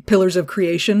Pillars of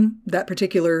Creation, that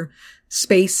particular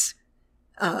space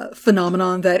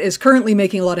phenomenon that is currently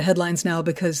making a lot of headlines now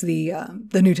because the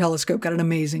new telescope got an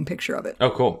amazing picture of it. Oh,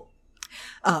 cool.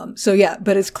 So yeah,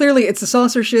 but it's a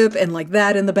saucer ship and like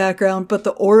that in the background, but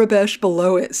the Aurebesh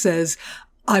below it says,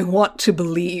 "I want to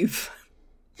believe."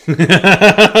 What? It's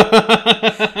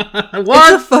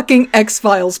a fucking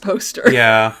X-Files poster.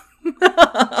 Yeah.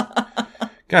 God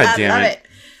damn I love it.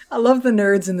 I love the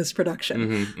nerds in this production.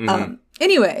 Mm-hmm, mm-hmm.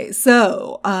 Anyway,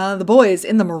 so the boys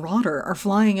in the Marauder are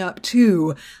flying up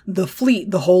to the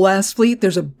fleet, the whole ass fleet.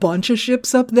 There's a bunch of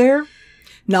ships up there,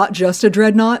 not just a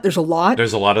dreadnought. There's a lot.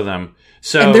 There's a lot of them.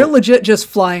 So, and they're legit just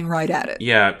flying right at it.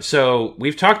 Yeah. So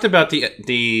we've talked about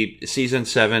the season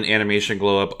 7 animation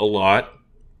glow up a lot.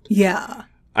 Yeah.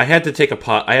 I had to take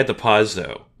I had to pause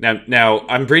though. Now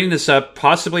I'm bringing this up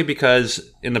possibly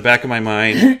because in the back of my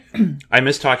mind, I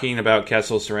miss talking about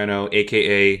Castle Sereno,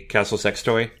 aka Castle Sex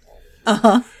Toy.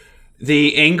 Uh-huh.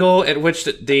 The angle at which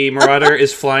the Marauder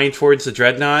is flying towards the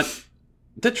Dreadnought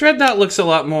looks a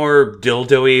lot more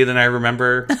dildo-y than I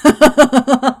remember.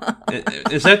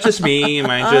 Is that just me? Am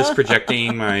I just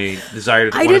projecting my desire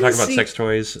to want to talk about sex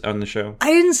toys on the show?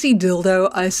 I didn't see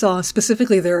dildo. I saw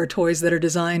specifically there are toys that are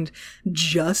designed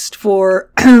just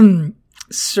for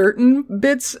certain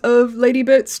bits of lady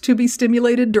bits to be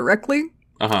stimulated directly.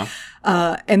 Uh-huh.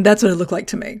 And that's what it looked like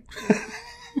to me.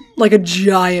 Like a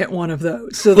giant one of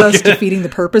those. So thus defeating the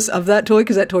purpose of that toy,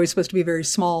 because that toy is supposed to be very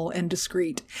small and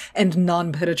discreet and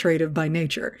non-penetrative by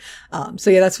nature. So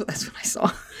yeah, that's what I saw.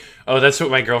 Oh, that's what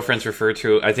my girlfriends refer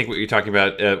to. I think what you're talking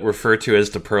about refer to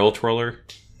as the pearl twirler.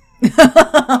 The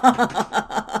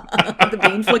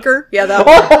bean flicker? Yeah, that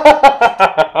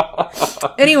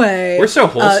one. Anyway. We're so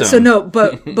wholesome. So no,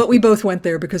 but we both went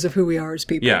there because of who we are as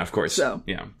people. Yeah, of course. So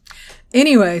yeah.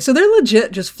 Anyway, so they're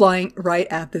legit just flying right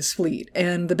at this fleet.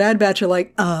 And the Bad Batch are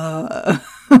like,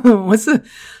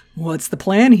 what's the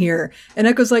plan here? And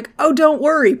Echo's like, oh, don't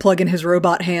worry, plugging his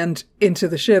robot hand into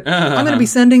the ship. I'm going to be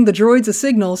sending the droids a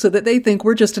signal so that they think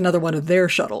we're just another one of their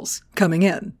shuttles coming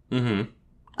in. Mm-hmm.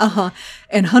 Uh-huh.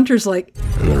 And Hunter's like,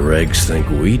 and the regs think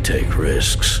we take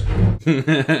risks.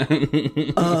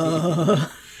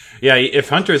 Yeah, if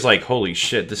Hunter's like, holy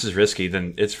shit, this is risky,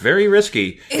 then it's very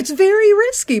risky. It's very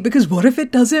risky, because what if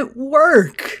it doesn't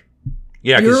work?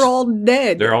 Yeah, you're all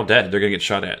dead. They're all dead. They're going to get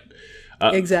shot at.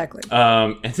 Exactly.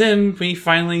 And then we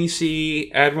finally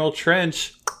see Admiral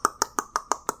Trench.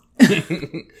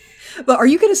 But are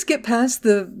you going to skip past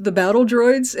the battle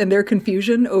droids and their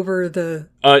confusion over the...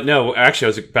 No, actually, I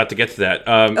was about to get to that.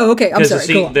 Okay, I'm sorry,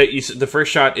 go on. The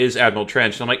first shot is Admiral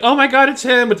Trench, and I'm like, oh my god, it's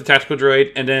him with the tactical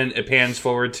droid, and then it pans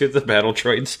forward to the battle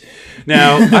droids.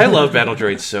 Now, I love battle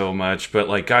droids so much, but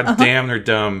like, god damn, they're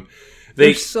dumb.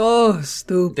 They're so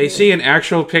stupid. They see an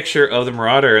actual picture of the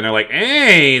Marauder, and they're like,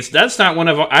 hey, that's not one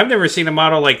of... I've never seen a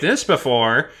model like this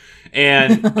before.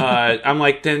 And I'm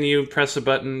like, then you press a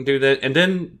button, do that. And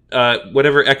then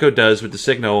whatever Echo does with the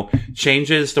signal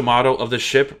changes the model of the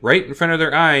ship right in front of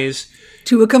their eyes.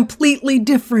 To a completely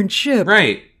different ship.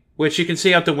 Right. Which you can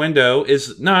see out the window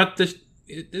is not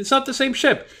it's not the same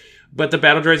ship. But the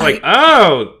battle droid's like,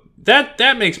 oh,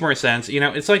 that makes more sense. You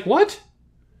know, it's like, what?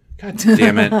 God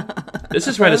damn it. This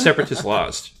is why the Separatists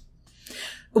lost.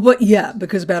 Well, yeah,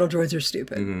 because battle droids are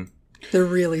stupid. Mm-hmm. They're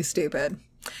really stupid.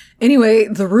 Anyway,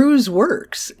 the ruse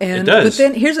works. It does. But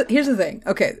then here's the thing.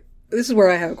 Okay, this is where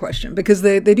I have a question. Because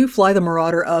they do fly the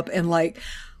Marauder up and, like,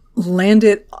 land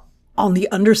it on the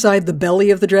underside, the belly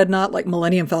of the dreadnought, like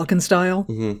Millennium Falcon style.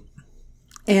 Mm-hmm.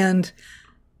 And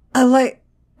I like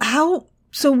how,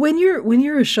 so when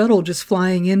you're a shuttle just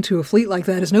flying into a fleet like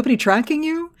that, is nobody tracking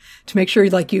you to make sure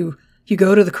like you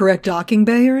go to the correct docking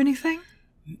bay or anything?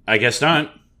 I guess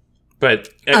not. But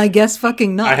I guess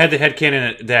fucking not. I had the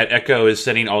headcanon that Echo is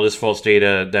sending all this false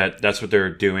data, that's what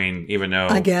they're doing, even though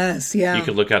I guess, yeah. you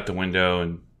could look out the window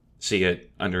and see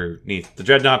it underneath the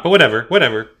dreadnought. But whatever.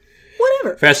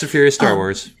 Fast and Furious Star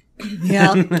Wars.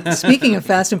 Yeah. Speaking of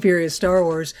Fast and Furious Star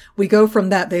Wars, we go from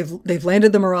that. They've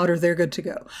landed the Marauder. They're good to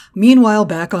go. Meanwhile,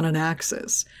 back on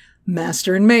Anaxis,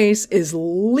 Master and Mace is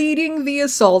leading the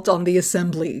assault on the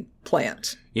assembly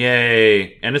plant.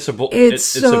 Yay. And it's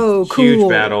so a cool. Huge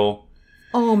battle.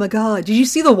 Oh my god. Did you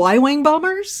see the Y-Wing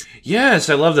bombers? Yes,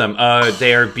 I love them.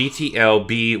 They are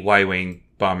BTL-B Y-Wing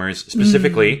bombers,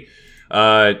 specifically.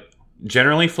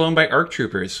 Generally flown by ARC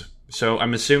troopers. So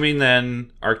I'm assuming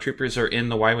then ARC troopers are in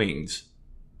the Y-Wings.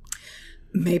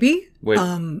 Maybe.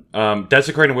 That's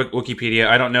according to Wikipedia.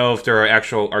 I don't know if there are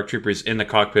actual ARC troopers in the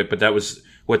cockpit, but that was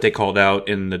what they called out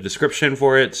in the description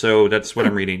for it. So that's what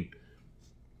I'm reading.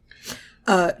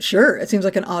 Sure. It seems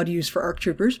like an odd use for ARC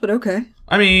troopers, but okay.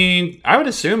 I mean, I would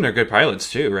assume they're good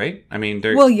pilots too, right? I mean,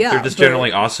 they're just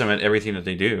generally awesome at everything that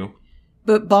they do.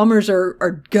 But bombers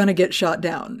are gonna get shot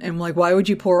down. And like, why would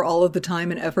you pour all of the time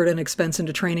and effort and expense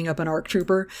into training up an ARC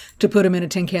trooper to put him in a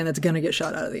tin can that's gonna get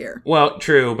shot out of the air? Well,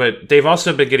 true, but they've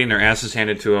also been getting their asses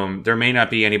handed to them. There may not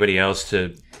be anybody else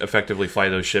to effectively fly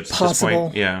those ships at this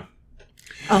point. Yeah.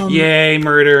 Yay,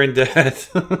 murder and death.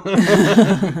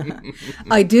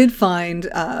 I did find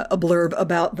a blurb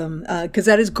about them, because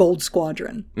that is Gold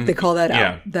Squadron. They call that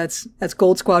out. That's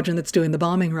Gold Squadron that's doing the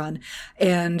bombing run.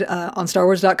 And on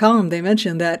StarWars.com, they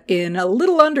mentioned that in a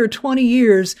little under 20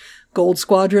 years, Gold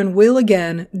Squadron will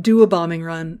again do a bombing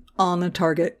run on a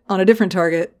different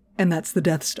target, and that's the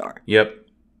Death Star. Yep.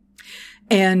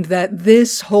 And that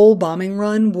this whole bombing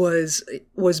run was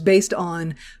based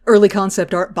on early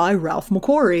concept art by Ralph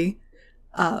McQuarrie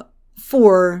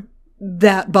for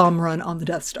that bomb run on the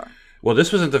Death Star. Well,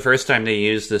 this wasn't the first time they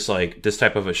used this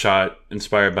type of a shot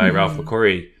inspired by Ralph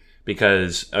McQuarrie,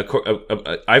 because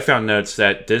I found notes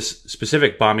that this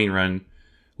specific bombing run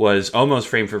was almost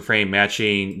frame for frame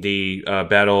matching the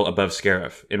battle above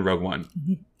Scarif in Rogue One.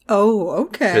 Mm-hmm. Oh,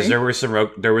 okay. Because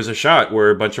there was a shot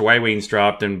where a bunch of Y-Wings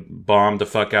dropped and bombed the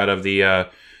fuck out of the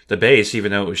base,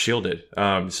 even though it was shielded.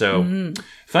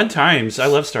 Fun times. I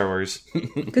love Star Wars.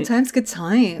 Good times.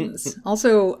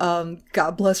 Also,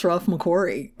 God bless Ralph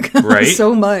McQuarrie. Right?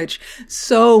 so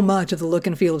much of the look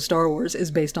and feel of Star Wars is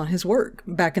based on his work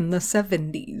back in the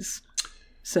 70s.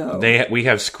 So we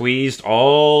have squeezed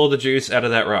all the juice out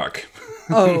of that rock.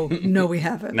 Oh, no, we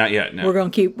haven't. Not yet. No, we're gonna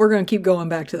keep going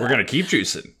back to that. We're gonna keep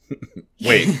juicing.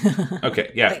 Wait.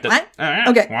 Okay. Yeah. Wait, what?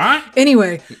 Okay. What?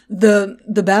 Anyway,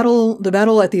 the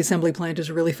battle at the assembly plant is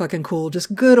really fucking cool.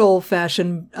 Just good old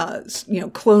fashioned,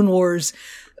 Clone Wars,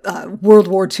 World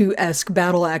War II-esque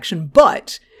battle action,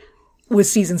 but with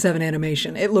season 7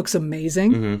 animation. It looks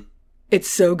amazing. Mm-hmm. It's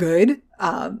so good.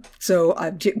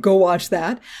 So go watch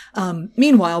that.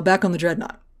 Meanwhile, back on the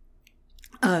Dreadnought.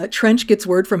 Trench gets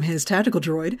word from his tactical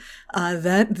droid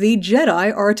that the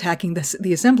Jedi are attacking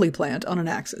the assembly plant on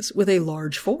Anaxis with a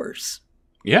large force.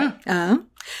 Yeah.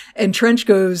 And Trench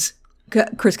goes,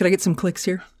 Chris, could I get some clicks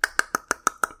here?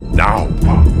 Now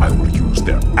I will use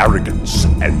their arrogance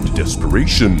and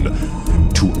desperation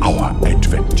to our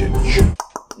advantage.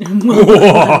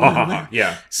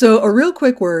 Yeah. So a real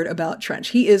quick word about Trench.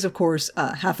 He is, of course,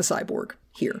 half a cyborg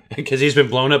here. Because he's been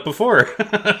blown up before.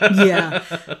 Yeah.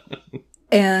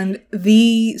 And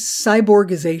the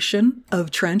cyborgization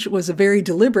of Trench was a very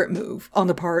deliberate move on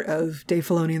the part of Dave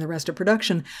Filoni and the rest of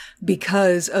production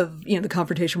because of, the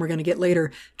confrontation we're going to get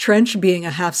later. Trench being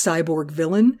a half cyborg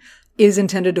villain is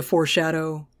intended to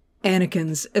foreshadow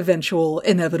Anakin's eventual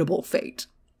inevitable fate.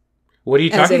 What are you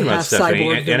talking about,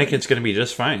 Stephanie? Anakin's going to be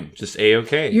just fine. Just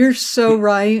A-okay. You're so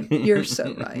right. You're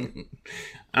so right.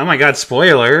 Oh my god,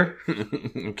 spoiler.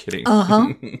 I'm kidding.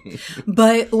 Uh-huh.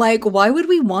 But, why would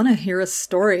we want to hear a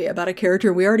story about a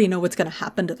character we already know what's going to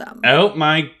happen to them? Oh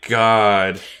my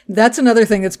god. That's another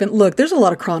thing that's been... Look, there's a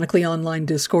lot of chronically online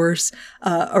discourse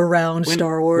around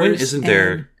Star Wars. When isn't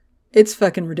there? It's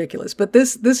fucking ridiculous. But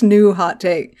this new hot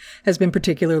take has been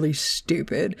particularly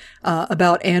stupid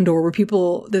about Andor, where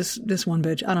people, this one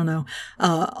bitch, I don't know,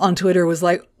 on Twitter was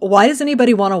like, why does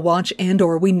anybody want to watch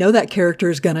Andor? We know that character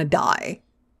is going to die.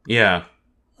 Yeah.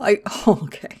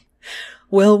 Okay.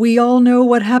 Well, we all know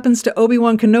what happens to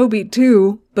Obi-Wan Kenobi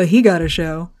too, but he got a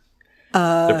show.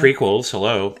 The prequels,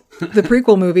 hello. The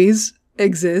prequel movies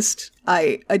exist.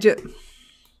 I just...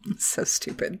 So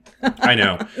stupid. I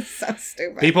know. So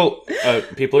stupid.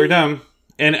 People are dumb.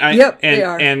 And they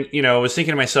are. And I was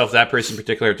thinking to myself, that person in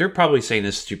particular, they're probably saying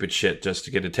this stupid shit just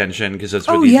to get attention because that's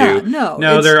what you do.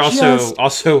 No, they're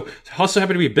also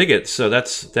happen to be bigots. So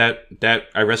that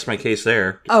I rest my case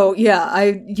there. Oh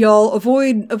yeah, y'all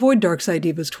avoid Darkside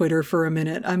Diva's Twitter for a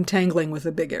minute. I'm tangling with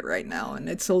a bigot right now, and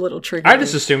it's a little triggering. I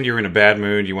just assumed you were in a bad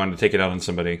mood. You wanted to take it out on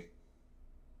somebody.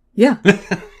 Yeah.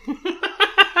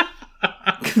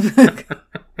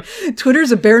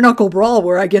 Twitter's a bare knuckle brawl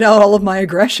where I get out all of my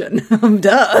aggression.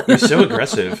 Duh. You're so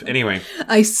aggressive. Anyway.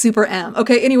 I super am.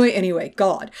 Okay, anyway,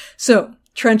 God. So,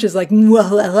 Trench is like,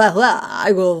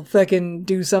 I will fucking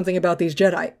do something about these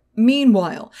Jedi.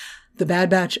 Meanwhile, the Bad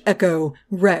Batch, Echo,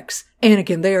 Rex,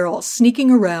 Anakin, they are all sneaking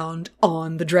around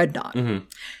on the Dreadnought. Mm-hmm.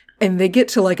 And they get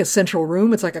to like a central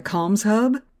room. It's like a comms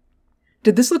hub.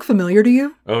 Did this look familiar to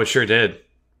you? Oh, it sure did.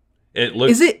 It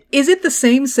looked. Is it the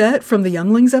same set from the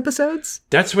Younglings episodes?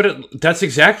 That's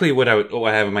exactly what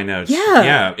I have in my notes.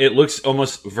 Yeah. It looks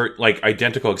almost like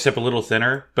identical, except a little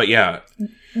thinner. But yeah.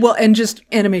 Well, and just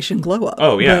animation glow up.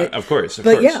 Oh yeah, of course.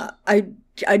 Yeah,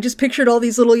 I just pictured all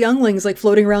these little younglings like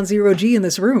floating around zero G in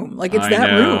this room. Like it's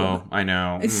room. I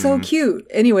know. It's so cute.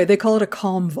 Anyway, they call it a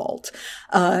comm vault.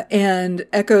 And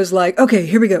Echo's like, okay,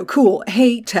 here we go. Cool.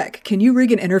 Hey, Tech, can you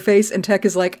rig an interface? And Tech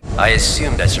is like, I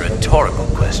assume that's a rhetorical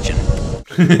question.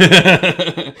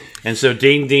 And so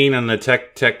Dean on the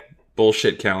tech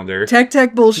bullshit calendar.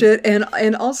 Tech bullshit.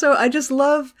 And also I just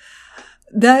love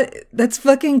that's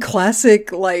fucking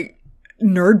classic, like,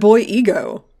 nerd boy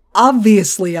ego.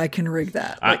 Obviously, I can rig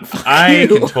that. I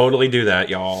can totally do that,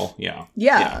 y'all.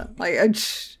 Yeah. Like,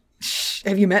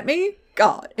 have you met me?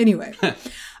 God. Anyway.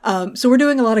 So we're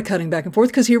doing a lot of cutting back and forth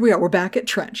because here we are. We're back at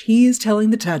Trench. He is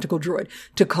telling the tactical droid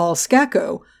to call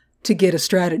Skako to get a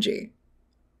strategy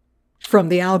from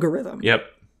the algorithm. Yep.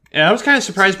 And I was kind of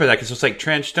surprised by that because it's like,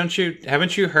 Trench,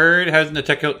 haven't you heard? Hasn't the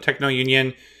Techno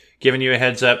Union given you a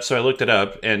heads up? So I looked it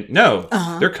up, and no,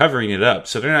 they're covering it up.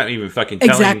 So they're not even fucking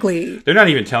telling. Exactly. They're not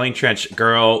even telling Trench,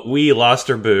 girl, we lost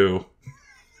her boo.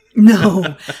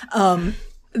 No.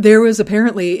 There was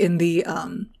apparently in the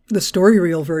story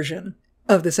reel version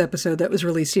of this episode that was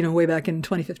released, way back in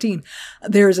 2015,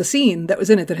 there's a scene that was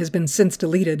in it that has been since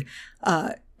deleted,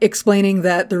 explaining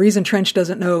that the reason Trench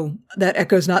doesn't know that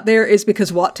Echo's not there is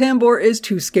because Wat Tambor is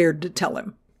too scared to tell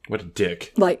him. What a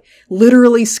dick. Like,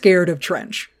 literally scared of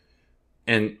Trench.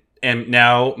 And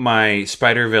now my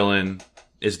spider villain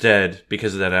is dead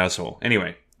because of that asshole.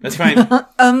 Anyway, that's fine.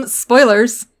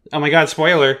 Spoilers. Oh my god,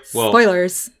 spoiler. Well,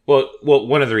 spoilers. Well,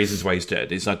 one of the reasons why he's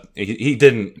dead is not he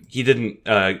didn't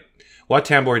Wat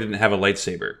Tambor didn't have a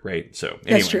lightsaber, right? So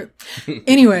anyway. That's true.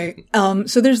 Anyway,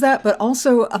 so there's that, but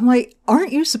also I'm like,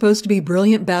 aren't you supposed to be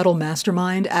brilliant battle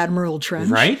mastermind Admiral Trench?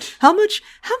 Right? How much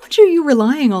are you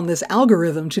relying on this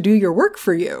algorithm to do your work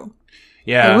for you?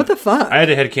 Yeah. Like, what the fuck? I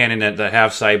had a headcanon that the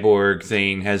half cyborg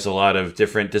thing has a lot of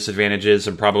different disadvantages,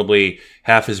 and probably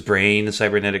half his brain is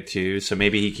cybernetic too, so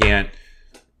maybe he can't,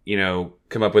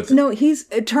 come up with... No,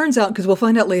 it turns out, because we'll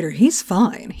find out later, he's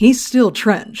fine. He's still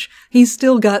Trench. He's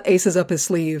still got aces up his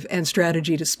sleeve and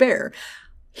strategy to spare.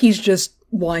 He's just,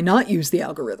 why not use the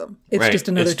algorithm? It's just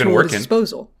another tool at his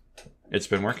disposal. It's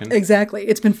been working. Exactly.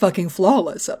 It's been fucking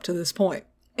flawless up to this point.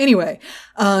 Anyway,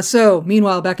 so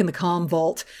meanwhile, back in the comm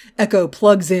vault, Echo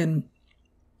plugs in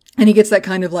and he gets that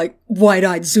kind of like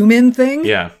wide-eyed zoom in thing.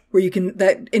 Yeah. Where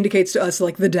that indicates to us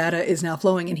like the data is now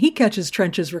flowing, and he catches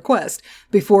Trench's request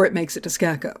before it makes it to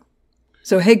Skako.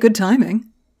 So, hey, good timing.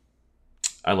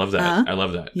 I love that. I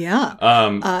love that. Yeah.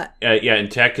 Yeah.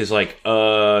 And Tech is like,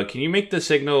 can you make the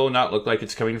signal not look like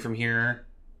it's coming from here?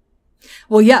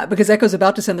 Well, yeah, because Echo's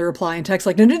about to send the reply and Tech's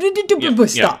like, no,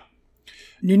 stop.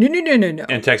 No.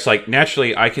 And Tech's like,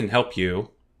 naturally, I can help you.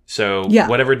 So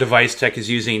whatever device Tech is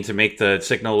using to make the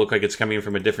signal look like it's coming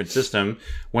from a different system,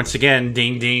 once again,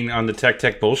 ding on the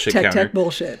Tech bullshit counter. Tech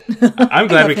bullshit. I'm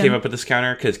glad we came up with this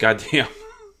counter because goddamn.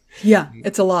 Yeah,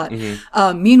 it's a lot.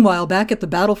 Mm-hmm. Meanwhile, back at the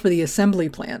battle for the assembly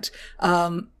plant,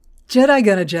 Jedi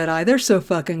gonna Jedi, they're so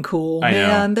fucking cool,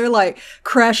 man. They're like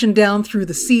crashing down through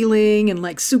the ceiling and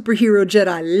like superhero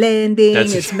Jedi landing.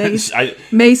 It's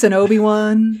Mace and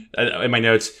Obi-Wan. In my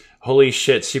notes, holy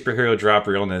shit, superhero drop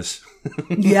realness.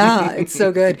 Yeah, it's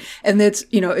so good. And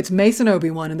it's Mace and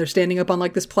Obi-Wan, and they're standing up on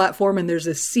like this platform, and there's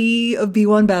a sea of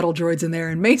B-1 battle droids in there,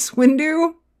 and Mace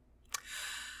Windu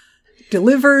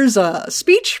delivers a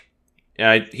speech.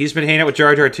 Yeah, he's been hanging out with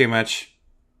Jar Jar too much.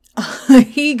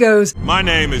 He goes, "My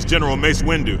name is General Mace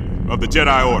Windu of the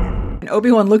Jedi Order." And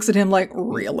Obi-Wan looks at him like,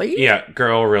 really? Yeah,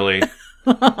 girl, really?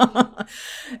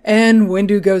 And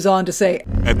Windu goes on to say,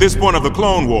 "At this point of the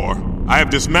Clone War, I have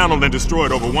dismantled and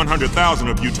destroyed over 100,000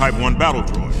 of you Type 1 battle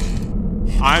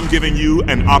droids. I'm giving you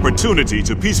an opportunity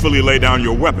to peacefully lay down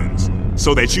your weapons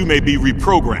so that you may be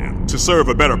reprogrammed to serve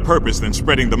a better purpose than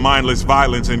spreading the mindless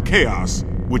violence and chaos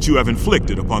which you have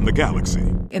inflicted upon the galaxy.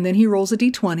 And then he rolls a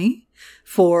d20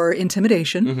 for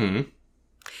intimidation. Mm-hmm.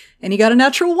 And he got a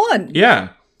natural 1. Yeah.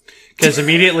 Because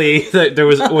immediately there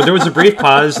was a brief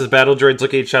pause. The battle droids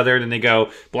look at each other and they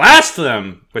go, blast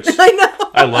them! Which I know.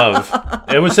 I love.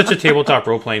 It was such a tabletop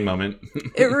role-playing moment.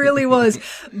 It really was.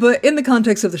 But in the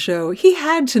context of the show, he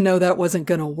had to know that wasn't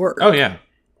going to work. Oh, yeah.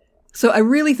 So I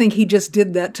really think he just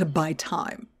did that to buy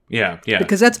time. Yeah.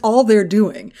 Because that's all they're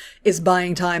doing is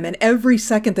buying time. And every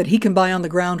second that he can buy on the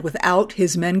ground without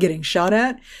his men getting shot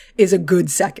at is a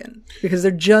good second. Because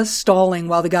they're just stalling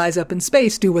while the guys up in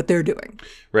space do what they're doing.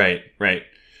 Right.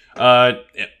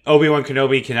 Obi-Wan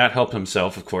Kenobi cannot help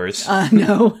himself, of course.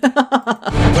 No.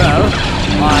 Well,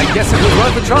 I guess it was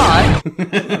worth a try.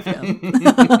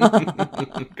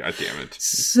 God damn it.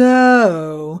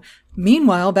 So,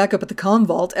 meanwhile, back up at the comm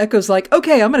vault, Echo's like,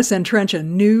 okay, I'm going to send Trench a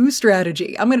new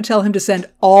strategy. I'm going to tell him to send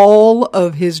all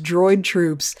of his droid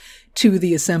troops to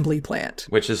the assembly plant.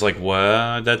 Which is like,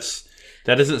 what? That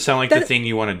doesn't sound like the thing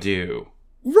you want to do.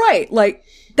 Right. Like,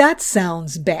 that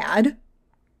sounds bad.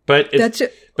 But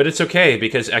it's okay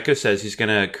because Echo says he's going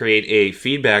to create a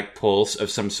feedback pulse of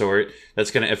some sort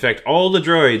that's going to affect all the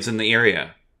droids in the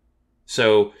area.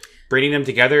 So bringing them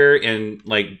together and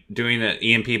like doing the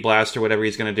EMP blast or whatever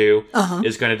he's going to do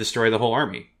is going to destroy the whole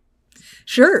army.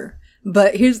 Sure.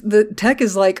 But here's the tech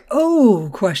is like, oh,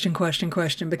 question,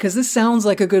 because this sounds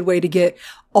like a good way to get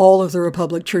all of the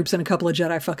Republic troops and a couple of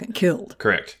Jedi fucking killed.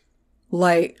 Correct.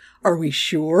 Like, are we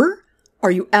sure? Are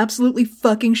you absolutely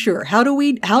fucking sure? How do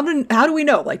we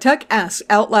know? Like, Tech asks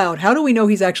out loud, how do we know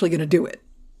he's actually going to do it?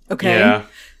 Okay? Yeah.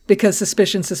 Because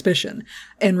suspicion.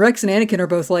 And Rex and Anakin are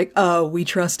both like, we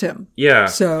trust him. Yeah.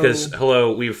 So, because,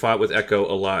 hello, we've fought with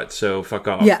Echo a lot, so fuck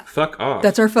off. Yeah. Fuck off.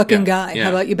 That's our fucking guy. Yeah.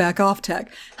 How about you back off,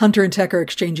 Tech? Hunter and Tech are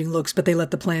exchanging looks, but they let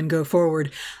the plan go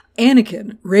forward.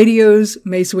 Anakin radios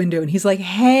Mace Windu, and he's like,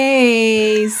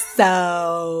 hey,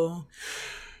 so...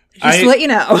 Just to let you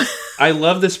know. I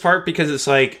love this part because it's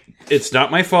like, it's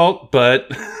not my fault, but...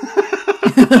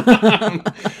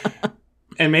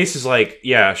 And Mace is like,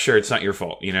 yeah, sure, it's not your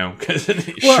fault, you know?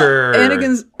 Sure.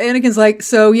 Anakin's like,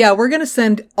 so yeah, we're going to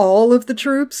send all of the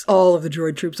troops, all of the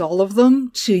droid troops, all of them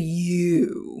to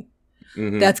you.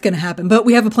 Mm-hmm. That's going to happen. But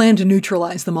we have a plan to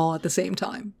neutralize them all at the same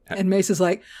time. And Mace is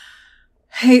like,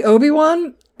 hey,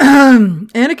 Obi-Wan,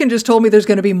 Anakin just told me there's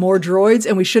going to be more droids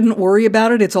and we shouldn't worry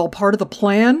about it. It's all part of the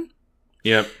plan.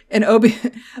 Yep. And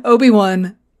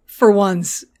Obi-Wan, for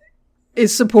once,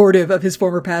 is supportive of his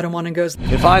former Padawan and goes,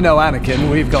 if I know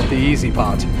Anakin, we've got the easy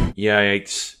part.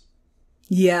 Yikes.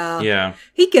 Yeah.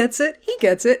 He gets it.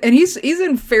 And he's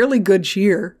in fairly good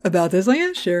cheer about this. Like,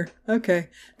 yeah, sure. Okay.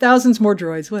 Thousands more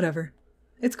droids, whatever.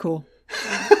 It's cool.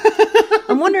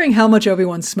 I'm wondering how much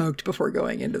Obi-Wan smoked before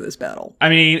going into this battle. I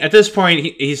mean, at this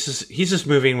point, he's just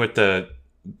moving with the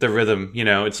rhythm, you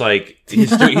know. It's like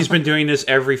he's been doing this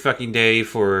every fucking day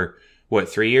for what,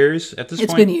 3 years at this point?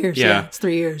 It's been years. Yeah, it's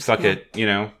 3 years. Fuck it, you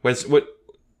know.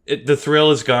 The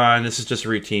thrill is gone. This is just a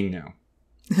routine now.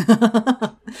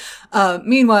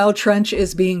 Meanwhile, Trench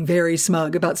is being very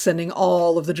smug about sending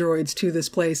all of the droids to this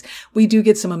place. We do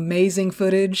get some amazing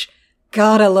footage.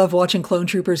 God, I love watching clone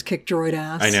troopers kick droid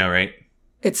ass. I know, right?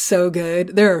 It's so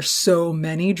good. There are so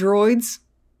many droids.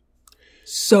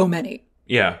 So many.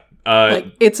 Yeah.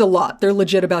 It's a lot. They're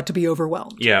legit about to be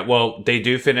overwhelmed. Yeah, well, they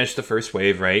do finish the first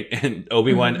wave, right? And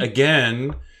Obi-Wan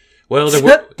again. Well,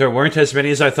 there weren't as many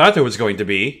as I thought there was going to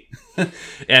be.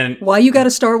 And why you got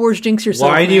to Star Wars jinx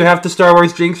yourself? Why do you have to Star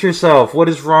Wars jinx yourself? What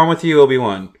is wrong with you,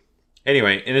 Obi-Wan?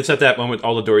 Anyway, and it's at that moment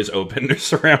all the doors open. They're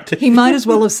surrounded. He might as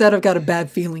well have said, "I've got a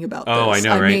bad feeling about this." Oh, I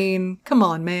know, right? I mean, come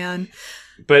on, man.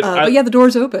 But yeah, the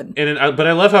door's open. But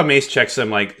I love how Mace checks them.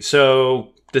 Like,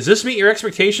 so does this meet your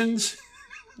expectations?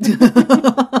 Does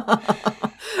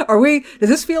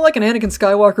this feel like an Anakin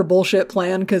Skywalker bullshit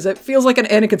plan? Because it feels like an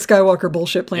Anakin Skywalker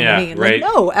bullshit plan to me. And right.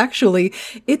 Like, no, actually,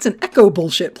 it's an Echo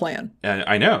bullshit plan.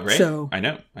 I know, right? So, I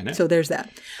know. So there's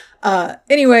that.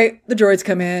 Anyway, the droids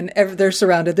come in. They're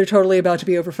surrounded. They're totally about to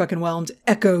be over fucking whelmed.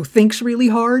 Echo thinks really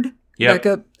hard. Yep.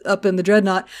 Back up in the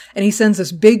Dreadnought. And he sends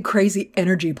this big, crazy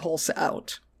energy pulse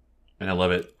out. And I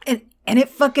love it. And it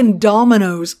fucking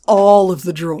dominoes all of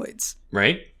the droids.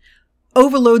 Right?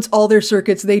 Overloads all their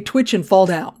circuits. They twitch and fall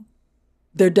down.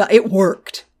 It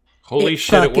worked. Holy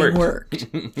shit, it worked.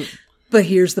 But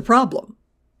here's the problem.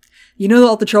 You know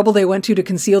all the trouble they went to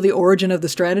conceal the origin of the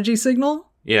strategy signal?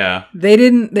 Yeah. They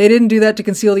didn't do that to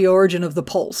conceal the origin of the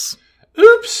pulse.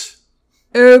 Oops.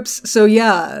 Oops. So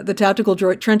yeah, the tactical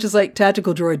droid, Trench is like,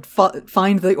 tactical droid,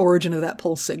 find the origin of that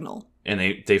pulse signal. And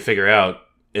they figure out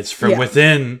it's from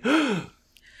within.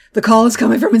 The call is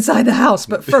coming from inside the house.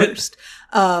 But first,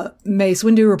 Mace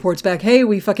Windu reports back, hey,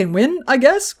 we fucking win, I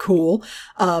guess. Cool.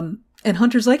 And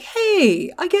Hunter's like,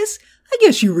 hey, I guess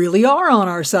you really are on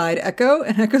our side, Echo.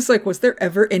 And Echo's like, was there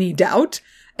ever any doubt?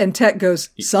 And Tech goes,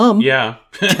 some. Yeah.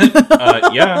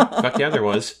 Yeah. Fuck yeah, there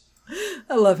was.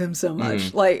 I love him so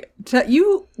much. Like, Tech,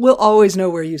 you will always know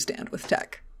where you stand with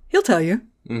Tech. He'll tell you.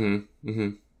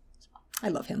 I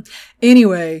love him.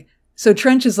 Anyway, so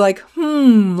Trench is like,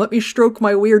 let me stroke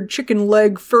my weird chicken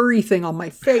leg furry thing on my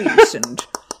face and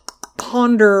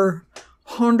ponder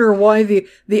why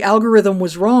the algorithm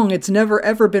was wrong. It's never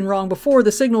ever been wrong before.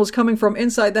 The signal is coming from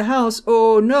inside the house.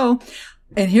 Oh no.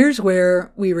 And here's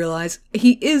where we realize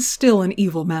he is still an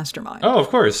evil mastermind. Oh, of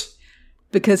course.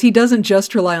 Because he doesn't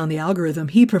just rely on the algorithm.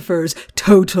 He prefers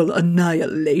total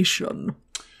annihilation.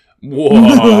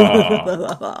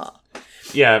 Whoa.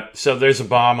 Yeah, so there's a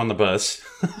bomb on the bus.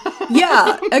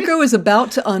 Yeah, Echo is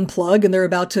about to unplug and they're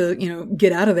about to,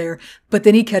 get out of there. But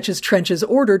then he catches Trench's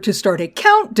order to start a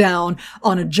countdown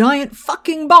on a giant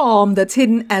fucking bomb that's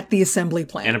hidden at the assembly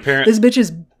plant. And apparently, this bitch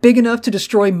is big enough to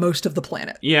destroy most of the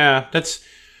planet. Yeah,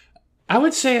 I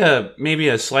would say maybe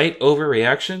a slight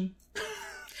overreaction.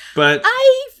 But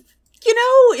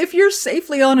if you're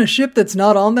safely on a ship that's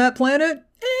not on that planet,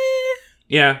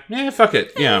 yeah, fuck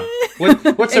it. Yeah. What's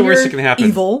the worst that can happen?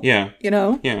 Evil. Yeah.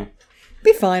 Yeah.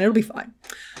 Be fine. It'll be fine.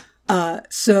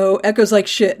 So Echo's like,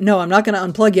 shit, no, I'm not going to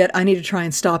unplug yet. I need to try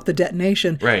and stop the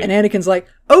detonation. Right. And Anakin's like,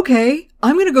 okay,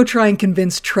 I'm going to go try and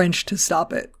convince Trench to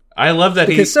stop it. I love that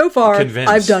because so far,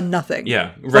 convinced. I've done nothing.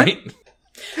 Yeah, right?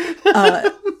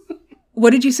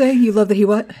 What did you say? You love that he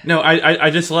what? No, I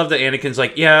just love that Anakin's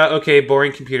like, yeah, okay,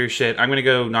 boring computer shit. I'm going to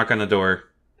go knock on the door.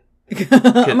 I'm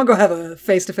going to go have a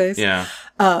face-to-face. Yeah.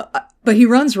 But he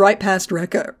runs right past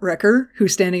Wrecker,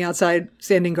 who's standing outside,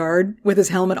 standing guard, with his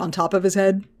helmet on top of his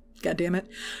head. God damn it.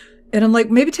 And I'm like,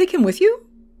 maybe take him with you?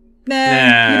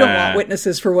 Nah. You don't want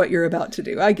witnesses for what you're about to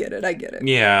do. I get it.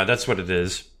 Yeah, that's what it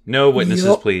is. No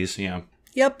witnesses, please. Yeah.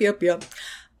 Yep.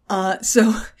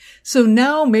 So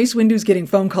now Mace Windu's getting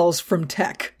phone calls from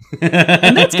Tech.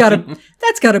 And that's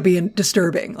gotta be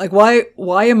disturbing. Like,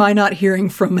 why am I not hearing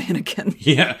from Anakin?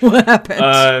 Yeah. What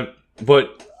happened?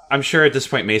 But I'm sure at this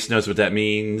point Mace knows what that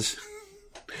means.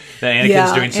 That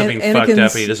Anakin's doing something fucked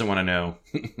up and he doesn't want to know.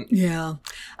 Yeah.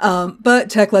 But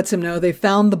Tech lets him know they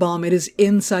found the bomb. It is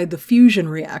inside the fusion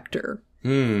reactor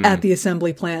at the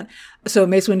assembly plant. So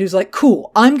Mace Windu's like,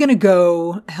 cool, I'm going to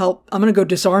go help. I'm going to go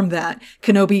disarm that.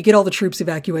 Kenobi, get all the troops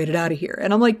evacuated out of here.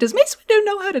 And I'm like, does Mace Windu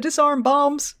know how to disarm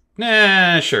bombs?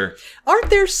 Nah, sure.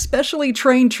 Aren't there specially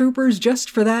trained troopers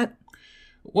just for that?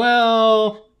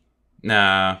 Well,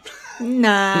 nah.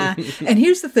 And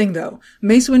here's the thing, though.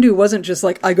 Mace Windu wasn't just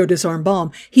like, I go disarm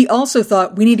bomb. He also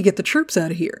thought, we need to get the troops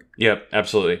out of here. Yep,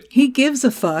 absolutely. He gives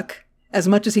a fuck as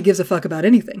much as he gives a fuck about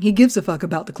anything. He gives a fuck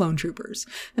about the clone troopers.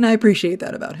 And I appreciate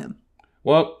that about him.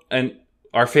 Well, and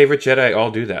our favorite Jedi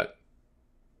all do that.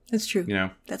 That's true.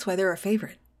 That's why they're our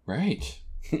favorite. Right.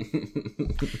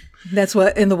 That's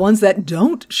what, and the ones that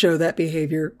don't show that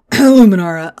behavior,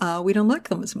 Luminara, we don't like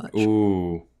them as much.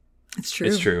 Ooh. It's true.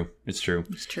 It's true.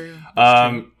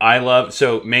 I love,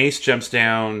 so Mace jumps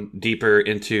down deeper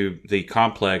into the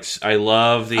complex. I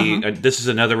love this is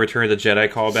another Return of the Jedi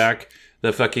callback.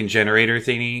 The fucking generator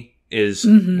thingy is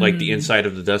like the inside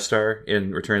of the Death Star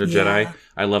in Return of the Jedi.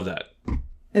 I love that.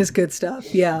 It's good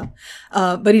stuff, yeah.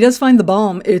 But he does find the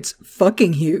bomb. It's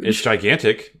fucking huge. It's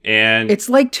gigantic. And it's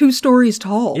like 2 stories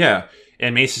tall. Yeah.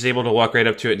 And Mace is able to walk right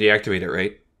up to it and deactivate it,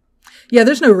 right? Yeah,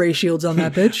 there's no ray shields on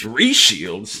that bitch. Ray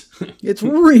shields? It's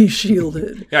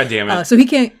re-shielded. God damn it. So he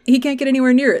can't get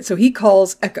anywhere near it. So he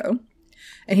calls Echo.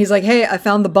 And he's like, hey, I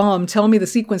found the bomb. Tell me the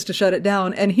sequence to shut it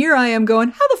down. And here I am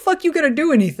going, how the fuck you gonna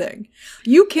do anything?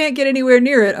 You can't get anywhere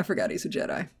near it. I forgot he's a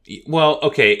Jedi. Well,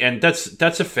 okay. And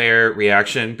that's a fair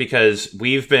reaction because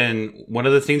one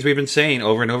of the things we've been saying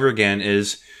over and over again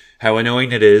is how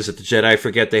annoying it is that the Jedi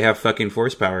forget they have fucking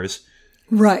force powers.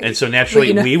 Right. And so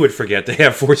naturally we would forget they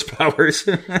have force powers.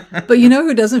 But you know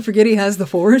who doesn't forget he has the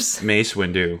force? Mace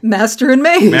Windu. Master and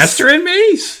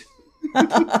Mace.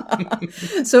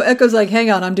 So Echo's like,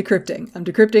 hang on, I'm decrypting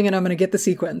and I'm going to get the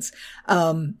sequence.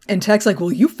 And Tech's like,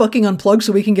 will you fucking unplug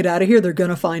so we can get out of here? They're going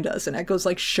to find us. And Echo's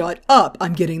like, shut up.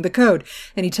 I'm getting the code.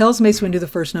 And he tells Mace Windu the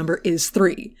first number is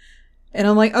 3. And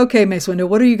I'm like, okay, Mace Windu,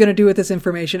 what are you going to do with this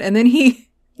information? And then he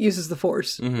uses the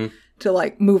force to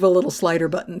like move a little slider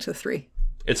button to 3.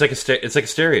 It's like a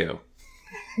stereo.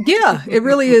 Yeah, it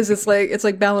really is. It's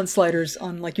like balance sliders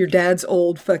on like your dad's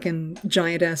old fucking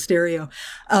giant ass stereo.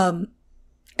 And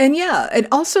yeah, and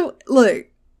also look,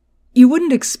 you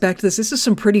wouldn't expect this. This is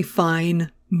some pretty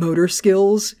fine motor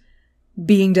skills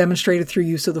being demonstrated through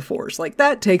use of the Force. Like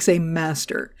that takes a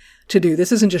master to do.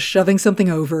 This isn't just shoving something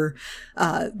over.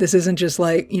 This isn't just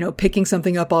like, picking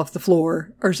something up off the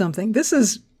floor or something. This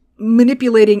is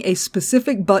manipulating a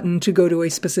specific button to go to a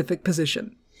specific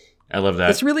position. I love that.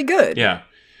 It's really good. Yeah.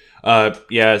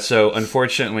 So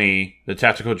unfortunately, the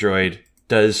tactical droid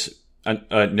does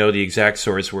know the exact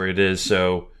source where it is.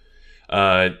 So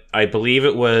I believe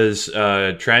it was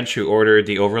Trench who ordered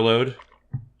the overload.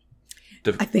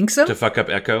 I think so. To fuck up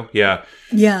Echo. Yeah.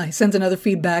 Yeah, he sends another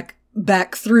feedback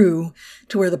back through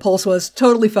to where the pulse was.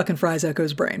 Totally fucking fries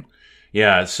Echo's brain.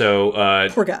 Yeah, so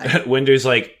poor guy. Windu's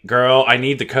like, girl, I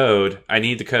need the code.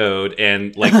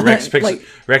 And like Rex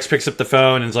picks up the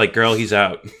phone and is like, girl, he's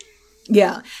out.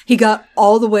 Yeah. He got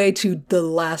all the way to the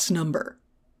last number.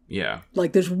 Yeah.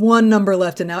 Like there's one number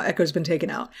left and now Echo's been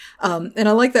taken out. And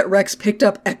I like that Rex picked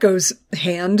up Echo's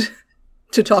hand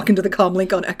to talk into the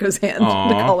comlink on Echo's hand to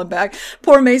call him back.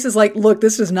 Poor Mace is like, look,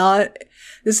 this does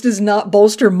not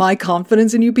bolster my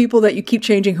confidence in you people that you keep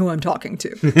changing who I'm talking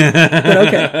to. But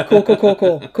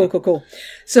okay, cool.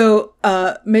 So,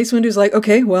 Mace Windu's like,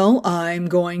 okay, well, I'm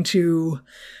going to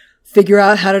figure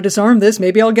out how to disarm this.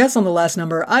 Maybe I'll guess on the last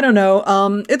number. I don't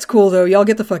know. It's cool though. Y'all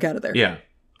get the fuck out of there. Yeah.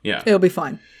 It'll be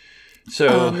fine.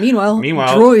 So meanwhile,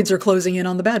 droids are closing in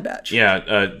on the Bad Batch.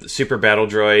 Yeah, super battle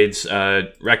droids.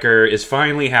 Wrecker is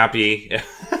finally happy.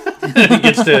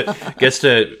 gets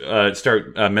to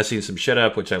start messing some shit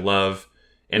up, which I love.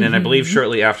 And then I believe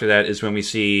shortly after that is when we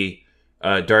see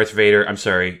Anakin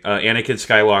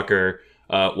Skywalker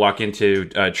walk into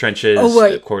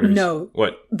Trench's quarters. No.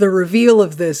 What? The reveal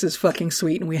of this is fucking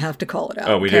sweet and we have to call it out.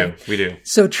 Oh, we do.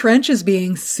 So Trench is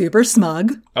being super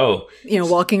smug. Oh.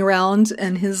 Walking around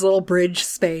in his little bridge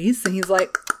space and he's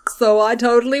like, so I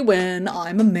totally win.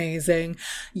 I'm amazing.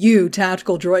 You,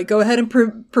 tactical droid, go ahead and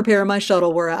prepare my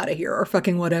shuttle. We're out of here or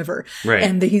fucking whatever. Right.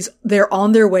 And they're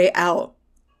on their way out.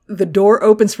 The door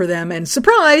opens for them and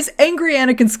surprise, angry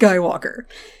Anakin Skywalker.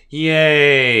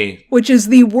 Yay. Which is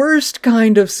the worst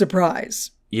kind of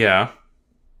surprise. Yeah.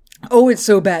 Oh, it's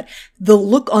so bad. The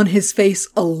look on his face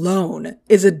alone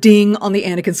is a ding on the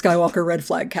Anakin Skywalker red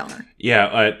flag counter.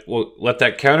 Yeah, we'll let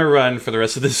that counter run for the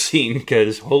rest of the scene,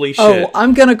 because holy shit. Oh,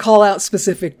 I'm gonna call out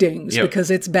specific dings because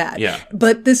it's bad. Yeah.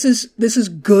 But this is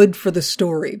good for the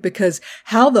story, because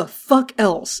how the fuck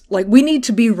else? Like, we need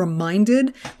to be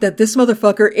reminded that this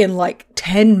motherfucker in like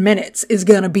 10 minutes is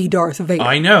gonna be Darth Vader.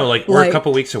 I know, we're a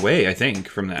couple weeks away, I think,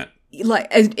 from that.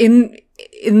 Like,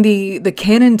 in the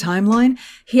canon timeline,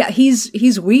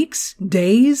 he's weeks,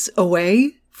 days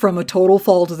away from a total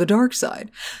fall to the dark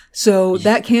side. So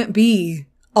that can't be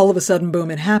all of a sudden,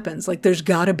 boom, it happens. Like, there's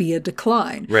gotta be a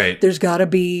decline. Right. There's gotta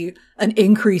be an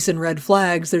increase in red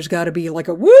flags. There's gotta be like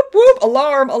a whoop, whoop,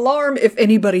 alarm, if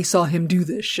anybody saw him do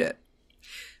this shit.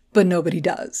 But nobody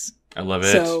does. I love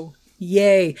it. So,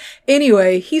 yay.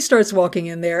 Anyway, he starts walking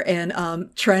in there and,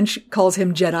 Trench calls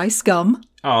him Jedi scum.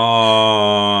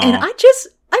 Aww. And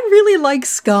I really like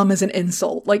scum as an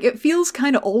insult. Like, it feels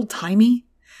kind of old-timey.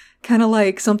 Kind of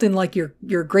like something like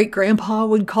your great-grandpa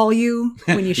would call you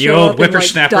when you show up in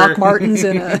like Doc Martens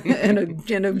in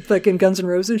a fucking Guns N'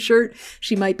 Roses shirt.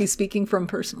 She might be speaking from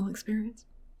personal experience.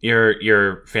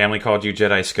 Your family called you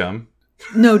Jedi scum?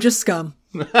 No, just scum.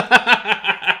 No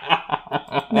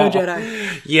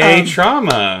Jedi. Yay,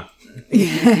 trauma.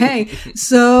 Hey,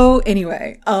 so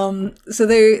anyway, so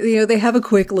they have a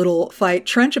quick little fight.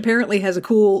 Trench apparently has a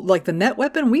cool, like, the net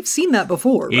weapon. We've seen that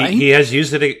before, right? He has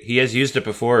used it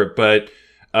before, but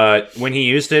when he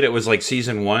used it, it was like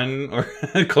season 1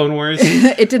 or Clone Wars.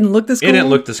 It didn't look this cool. It didn't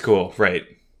look this cool, right?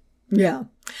 Yeah.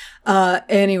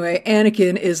 Anyway,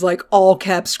 Anakin is like all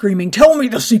caps screaming, "Tell me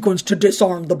the sequence to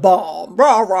disarm the bomb!"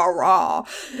 Rah, rah, rah.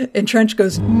 And Trench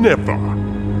goes, "Never.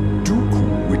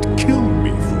 Dooku would kill me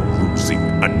for losing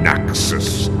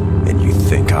Anaxus." And you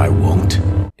think I won't?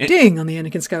 Ding on the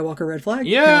Anakin Skywalker red flag.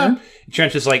 Yeah.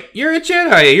 Trench is like, "You're a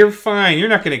Jedi. You're fine. You're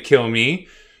not going to kill me."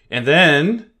 And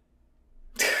then,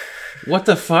 what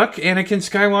the fuck, Anakin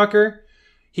Skywalker?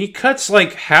 He cuts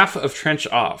like half of Trench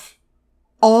off.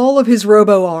 All of his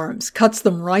robo arms, cuts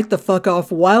them right the fuck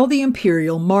off while the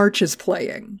Imperial March is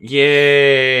playing.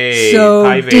 Yay! So,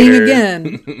 Hi,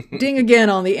 ding again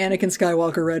on the Anakin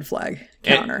Skywalker red flag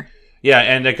counter.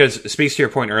 And because speaks to your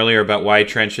point earlier about why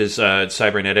Trench is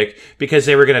cybernetic, because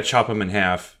they were going to chop him in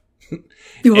half.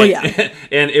 Well,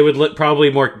 and it would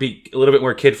probably be a little bit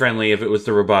more kid friendly if it was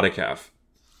the robotic half.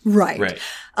 Right.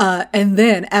 And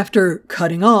then, after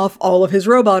cutting off all of his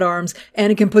robot arms,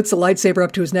 Anakin puts the lightsaber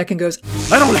up to his neck and goes,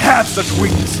 I don't have such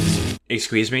weaknesses.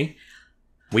 Excuse me?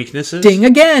 Weaknesses? ding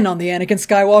again on the Anakin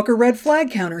Skywalker red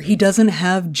flag counter. He doesn't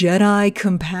have Jedi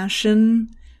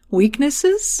compassion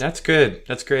weaknesses? That's good.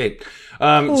 That's great.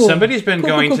 Somebody's been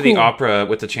going to the opera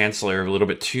with the Chancellor a little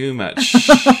bit too much.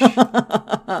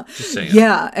 Just saying.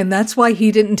 Yeah, and that's why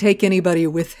he didn't take anybody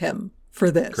with him for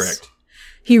this. Correct.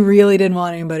 He really didn't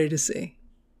want anybody to see.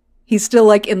 He's still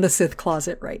like in the Sith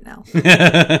closet right now.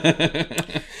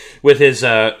 with his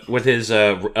other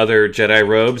Jedi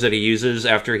robes that he uses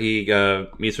after he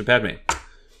meets with Padme.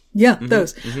 Yeah,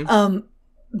 those.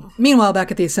 Meanwhile,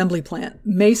 back at the assembly plant,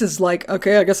 Mace is like,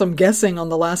 okay, I guess I'm guessing on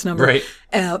the last number. Right.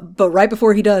 But right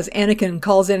before he does, Anakin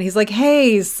calls in. He's like,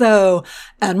 hey, so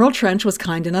Admiral Trench was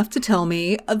kind enough to tell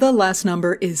me the last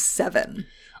number is 7.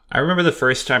 I remember the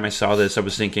first time I saw this, I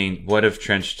was thinking, what if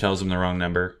Trench tells him the wrong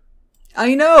number?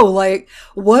 I know, like,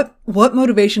 what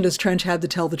motivation does Trench have to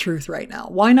tell the truth right now?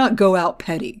 Why not go out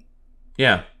petty?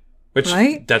 Yeah. Which,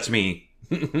 right? That's me.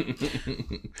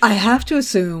 I have to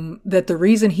assume that the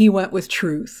reason he went with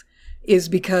truth is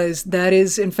because that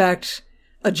is, in fact,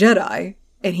 a Jedi,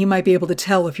 and he might be able to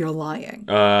tell if you're lying.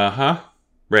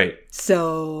 Right.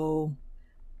 So,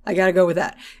 I gotta go with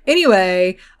that.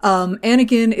 Anyway,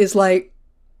 Anakin is like,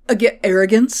 again,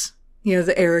 arrogance. You know,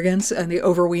 the arrogance and the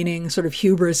overweening sort of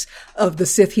hubris of the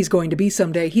Sith he's going to be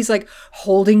someday. He's like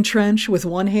holding Trench with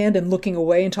one hand and looking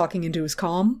away and talking into his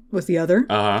comm with the other.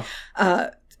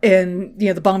 And, you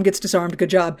know, the bomb gets disarmed.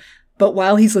 Good job. But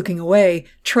while he's looking away,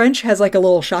 Trench has like a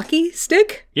little shocky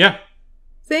stick. Yeah.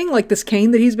 Thing, like this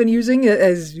cane that he's been using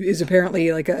as is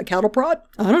apparently like a cattle prod.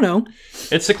 I don't know.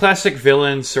 It's the classic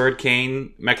villain sword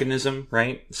cane mechanism,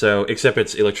 right? So, except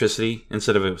it's electricity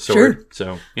instead of a sword. Sure.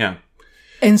 So, yeah.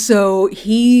 And so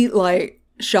he like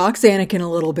shocks Anakin a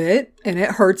little bit and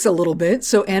it hurts a little bit.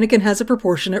 So Anakin has a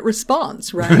proportionate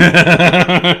response, right?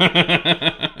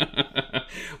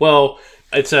 Well,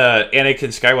 it's a Anakin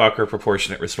Skywalker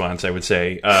proportionate response, I would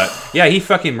say. Yeah, he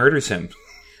fucking murders him.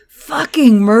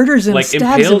 Fucking murders him, like, stabs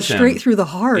him impales straight him. through the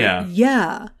heart.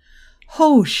 Yeah.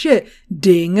 Oh shit.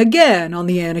 Ding again on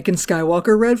the Anakin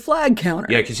Skywalker red flag counter.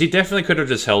 Yeah, because he definitely could have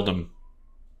just held him.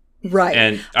 Right.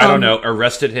 And, I don't know,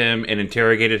 arrested him and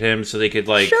interrogated him so they could,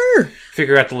 like,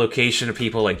 figure out the location of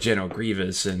people like General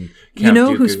Grievous and Count You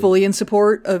know Dooku. who's fully in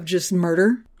support of just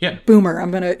murder? Yeah.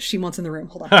 Boomer. She wants in the room.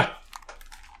 Hold on. Ha!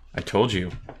 I told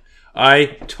you.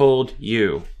 I told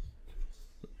you.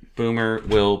 Boomer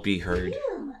will be heard.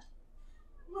 Hello.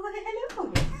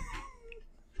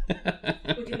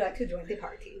 Would you like to join the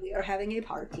party? We are having a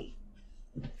party.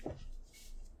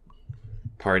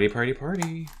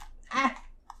 Party.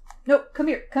 No, come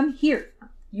here. Come here.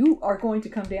 You are going to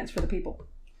come dance for the people.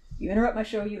 You interrupt my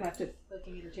show, you have to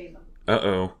fucking entertain them.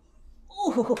 Uh-oh.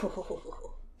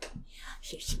 Oh,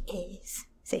 here she is.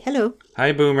 Say hello.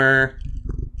 Hi, Boomer.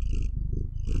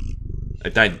 I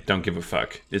don't give a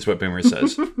fuck, is what Boomer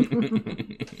says.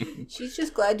 She's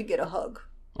just glad to get a hug.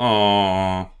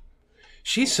 Aww.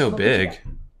 She's so big.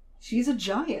 She's a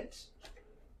giant.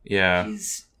 Yeah.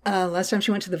 She's last time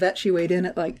she went to the vet, she weighed in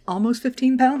at like almost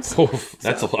 15 pounds. Oh,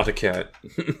 that's a lot of cat.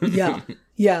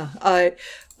 Yeah.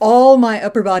 All my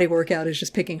upper body workout is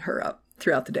just picking her up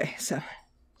throughout the day. So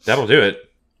That'll do it.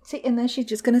 see, and then she's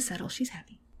just gonna settle. She's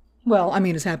happy. Well, I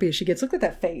mean, as happy as she gets. Look at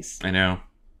that face. I know.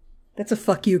 That's a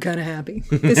fuck you kind of happy.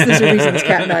 There's a reason this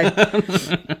cat and I.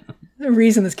 The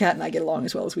reason this cat and I get along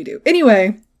as well as we do.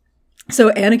 Anyway, so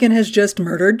Anakin has just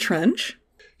murdered Trench.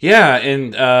 Yeah,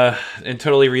 in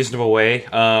totally reasonable way.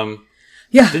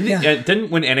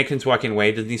 Didn't when Anakin's walking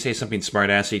away, didn't he say something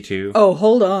smartassy too? Oh,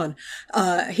 hold on.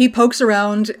 He pokes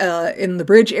around in the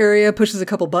bridge area, pushes a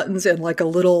couple buttons, and like a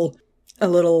little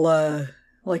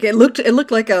like it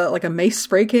looked like a mace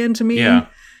spray can to me. Yeah,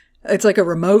 it's like a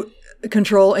remote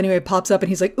control. Anyway, it pops up, and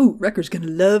he's like, "Ooh, Wrecker's gonna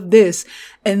love this,"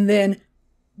 and then.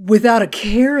 Without a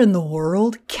care in the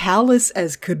world, callous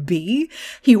as could be,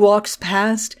 he walks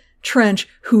past Trench,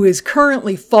 who is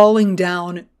currently falling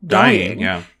down, dying,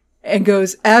 yeah. And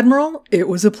goes, "Admiral, it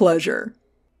was a pleasure."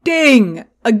 Ding!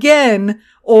 Again!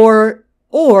 Or,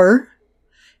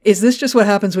 is this just what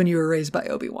happens when you were raised by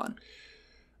Obi-Wan?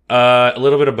 A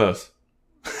little bit of both.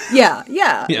 Yeah.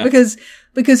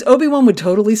 Because Obi-Wan would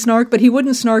totally snark, but he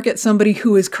wouldn't snark at somebody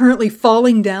who is currently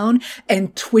falling down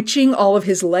and twitching all of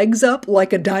his legs up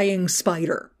like a dying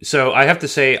spider. So I have to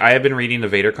say, I have been reading the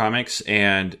Vader comics,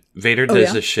 and Vader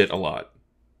does this shit a lot.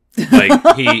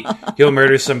 Like, he'll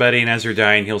murder somebody, and as they're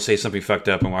dying, he'll say something fucked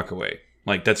up and walk away.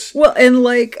 Like, that's... Well, and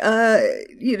like,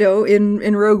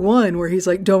 in Rogue One, where he's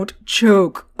like, don't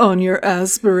choke on your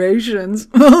aspirations.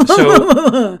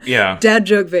 So, yeah. Dad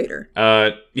joke Vader.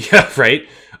 Yeah, right?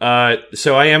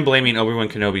 So I am blaming Obi-Wan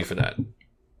Kenobi for that.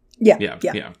 Yeah.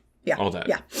 All that.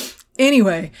 Yeah.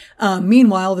 Anyway,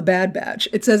 meanwhile, the Bad Batch.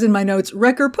 It says in my notes,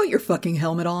 Wrecker, put your fucking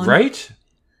helmet on. Right?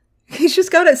 He's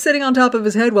just got it sitting on top of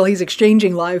his head while he's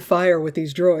exchanging live fire with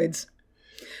these droids.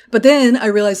 But then I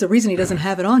realized the reason he doesn't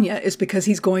have it on yet is because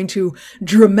he's going to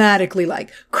dramatically,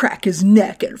 like, crack his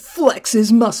neck and flex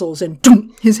his muscles and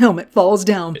doom, his helmet falls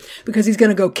down because he's going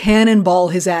to go cannonball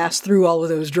his ass through all of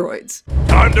those droids.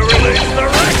 Time to release the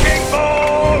wrecking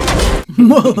ball!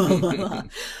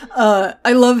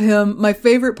 I love him. My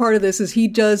favorite part of this is he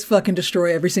does fucking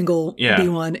destroy every single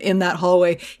B1 in that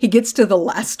hallway. He gets to the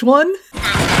last one.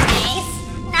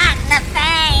 Not the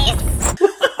face!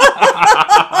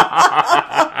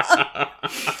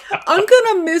 I'm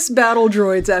gonna miss battle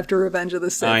droids after Revenge of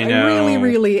the Sith. I know. I really,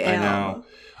 really am.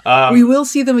 I know. We will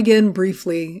see them again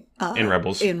briefly in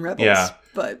Rebels. Yeah.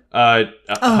 But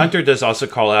Hunter does also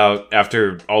call out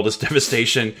after all this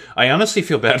devastation. I honestly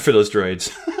feel bad for those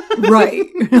droids. Right.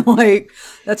 Like,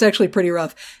 that's actually pretty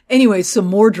rough. Anyway, some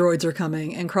more droids are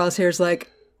coming, and Crosshair's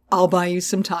like, I'll buy you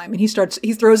some time. And he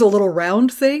throws a little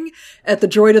round thing at the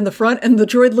droid in the front, and the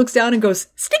droid looks down and goes,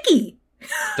 sticky!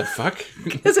 The fuck?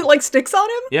 Because it, like, sticks on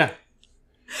him? Yeah.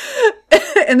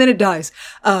 And then it dies.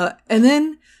 And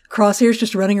then Crosshair's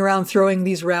just running around throwing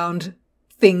these round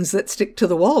things that stick to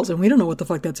the walls, and we don't know what the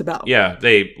fuck that's about. Yeah,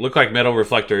 they look like metal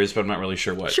reflectors, but I'm not really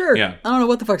sure what. Sure. Yeah. I don't know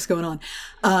what the fuck's going on.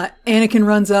 Anakin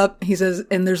runs up, he says,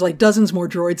 and there's like dozens more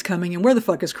droids coming, and where the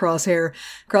fuck is Crosshair?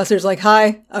 Crosshair's like,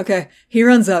 hi. Okay. He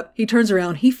runs up, he turns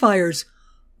around, he fires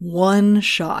one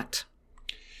shot.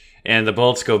 And the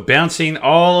bullets go bouncing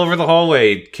all over the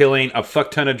hallway, killing a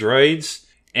fuck ton of droids,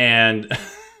 and...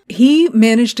 He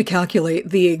managed to calculate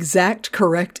the exact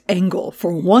correct angle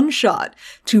for one shot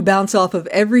to bounce off of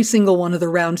every single one of the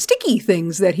round sticky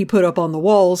things that he put up on the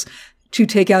walls to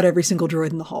take out every single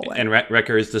droid in the hallway. And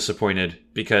Wrecker is disappointed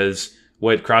because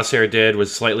what Crosshair did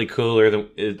was slightly cooler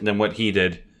than what he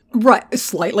did. Right,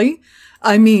 slightly.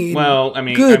 I mean,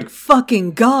 good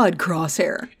fucking God,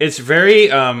 Crosshair. It's very, you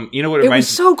know what it reminds me? It was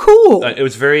so cool. It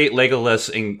was very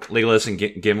Legolas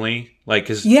and Gimli. Like,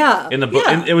 cause in the book,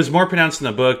 it was more pronounced in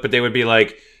the book, but they would be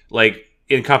like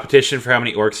in competition for how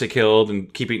many orcs they killed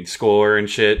and keeping score and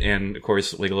shit. And of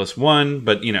course, Legolas won,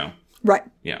 but you know. Right.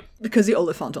 Yeah. Because the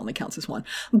Oliphant only counts as one.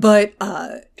 But,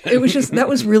 it was just, that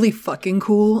was really fucking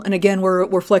cool. And again,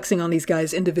 we're flexing on these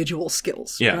guys' individual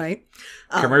skills. Yeah. Right.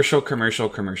 Commercial.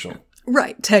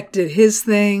 Right. Tech did his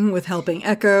thing with helping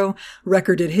Echo.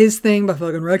 Wrecker did his thing by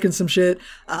fucking wrecking some shit.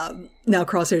 Now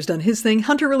Crosshair's done his thing.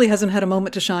 Hunter really hasn't had a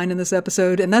moment to shine in this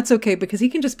episode, and that's okay because he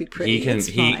can just be pretty.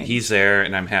 He's there,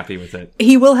 and I'm happy with it.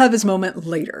 He will have his moment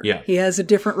later. Yeah. He has a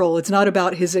different role. It's not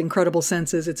about his incredible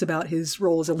senses. It's about his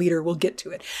role as a leader. We'll get to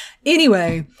it.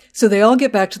 Anyway, so they all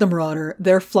get back to the Marauder.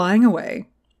 They're flying away.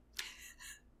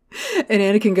 And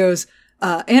Anakin goes...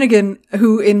 Anakin,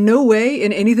 who in no way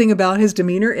in anything about his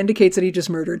demeanor indicates that he just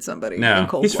murdered somebody. No,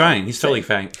 he's fine. He's totally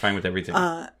fine with everything.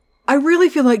 I really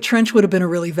feel like Trench would have been a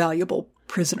really valuable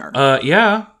prisoner.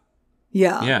 Yeah.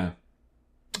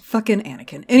 Fucking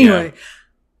Anakin. Anyway,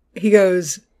 he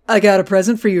goes, I got a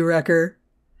present for you, Wrecker.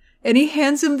 And he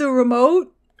hands him the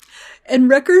remote, and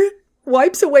Wrecker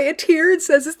wipes away a tear and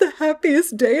says, it's the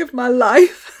happiest day of my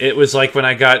life. It was like when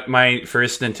I got my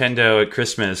first Nintendo at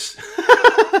Christmas.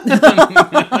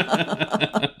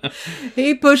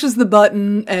 He pushes the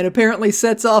button and apparently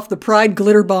sets off the Pride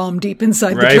glitter bomb deep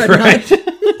inside the Dreadnought.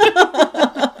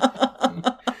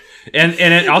 And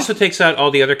it also takes out all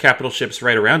the other capital ships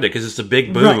right around it because it's a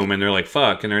big boom and they're like,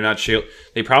 fuck, and they're not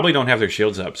they probably don't have their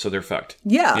shields up, so they're fucked.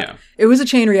 Yeah. It was a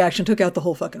chain reaction, took out the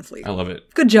whole fucking fleet. I love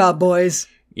it. Good job, boys.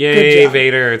 Yay,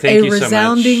 Vader. Thank you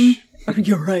so much.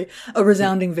 You're right. A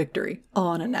resounding victory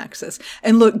on Anaxis.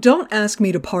 And look, don't ask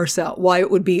me to parse out why it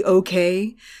would be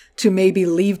okay to maybe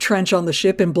leave Trench on the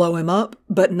ship and blow him up,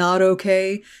 but not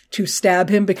okay to stab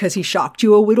him because he shocked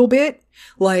you a little bit.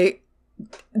 Like,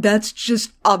 that's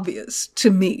just obvious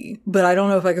to me, but I don't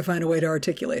know if I could find a way to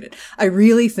articulate it. I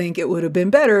really think it would have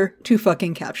been better to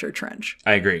fucking capture Trench.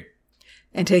 I agree.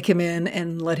 And take him in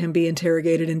and let him be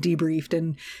interrogated and debriefed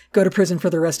and go to prison for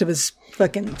the rest of his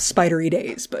fucking spidery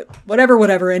days. But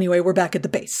whatever. Anyway, we're back at the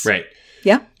base. Right.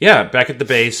 Yeah? Yeah, back at the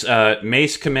base.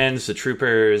 Mace commends the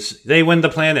troopers. They win the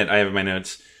planet. I have in my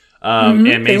notes.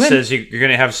 And Mace says you're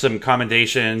going to have some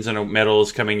commendations and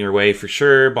medals coming your way for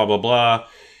sure, blah, blah, blah.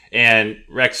 And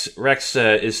Rex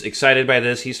is excited by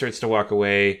this. He starts to walk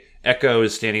away. Echo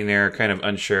is standing there kind of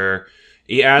unsure.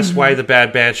 He asks why the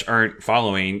Bad Batch aren't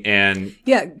following, and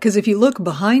Yeah, because if you look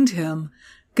behind him,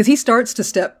 because he starts to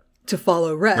step to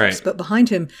follow Rex, Right. but behind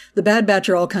him, the Bad Batch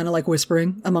are all kind of like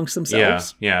whispering amongst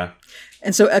themselves. yeah.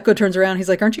 And so Echo turns around. He's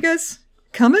like, aren't you guys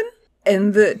coming?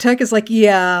 And the tech is like,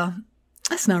 yeah,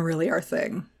 that's not really our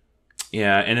thing.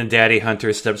 Yeah, and then Daddy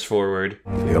Hunter steps forward.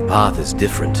 Your path is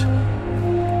different.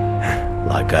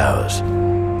 Like ours.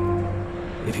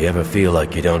 If you ever feel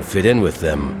like you don't fit in with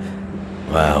them,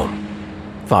 well,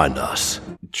 find us.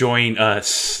 Join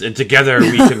us, and together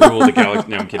we can rule the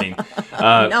galaxy. No, I'm kidding.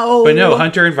 No. But no,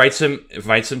 Hunter invites him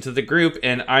to the group,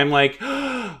 and I'm like,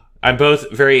 I'm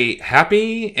both very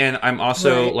happy, and I'm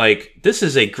also Right. like, this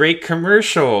is a great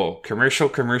commercial.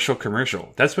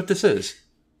 That's what this is.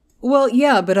 Well,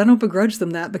 yeah, but I don't begrudge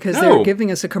them that because No. they're giving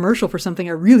us a commercial for something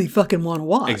I really fucking want to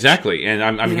watch. Exactly, and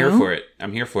I'm You here know? for it.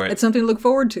 I'm here for it. It's something to look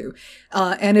forward to.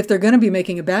 And if they're going to be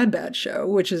making a Bad Batch show,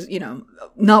 which is,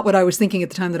 not what I was thinking at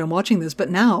the time that I'm watching this,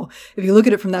 but now, if you look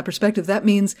at it from that perspective, that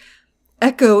means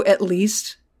Echo, at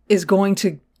least, is going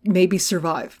to maybe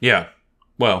survive Yeah.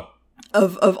 Well,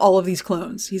 of all of these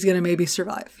clones. He's going to maybe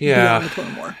survive Yeah. beyond the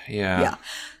Clone War. yeah.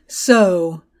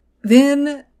 So,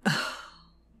 then...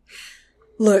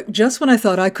 Look, just when I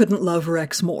thought I couldn't love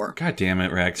Rex more. God damn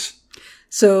it, Rex.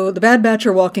 So the Bad Batch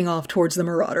are walking off towards the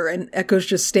Marauder, and Echo's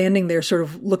just standing there sort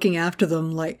of looking after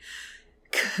them, like,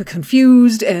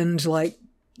 confused and, like,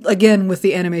 again, with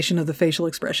the animation of the facial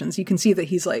expressions, you can see that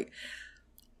he's, like,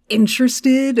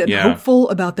 interested and Yeah. hopeful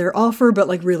about their offer, but,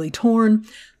 like, really torn.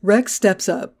 Rex steps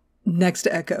up next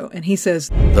to Echo, and he says,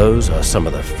 Those are some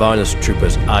of the finest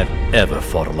troopers I've ever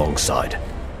fought alongside.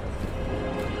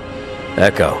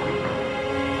 Echo,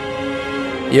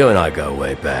 you and I go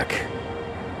way back.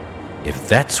 If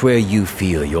that's where you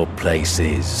feel your place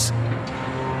is,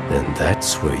 then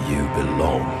that's where you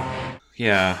belong.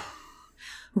 Yeah.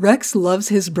 Rex loves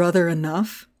his brother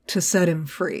enough to set him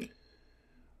free.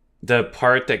 The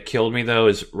part that killed me, though,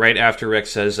 is right after Rex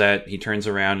says that, he turns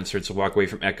around and starts to walk away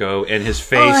from Echo, and his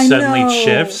face I suddenly know.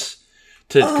 shifts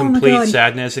to Oh my complete God.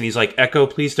 sadness, and he's like, Echo,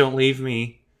 please don't leave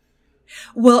me.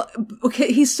 Well,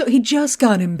 okay, he just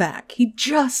got him back. He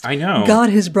just I know. got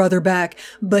his brother back,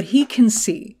 but he can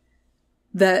see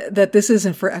that this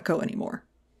isn't for Echo anymore.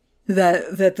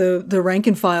 That the rank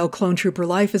and file clone trooper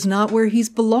life is not where he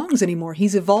belongs anymore.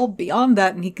 He's evolved beyond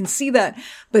that, and he can see that,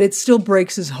 but it still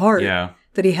breaks his heart Yeah.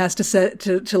 that he has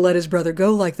to let his brother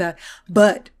go like that.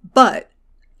 But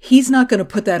he's not going to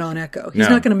put that on Echo. He's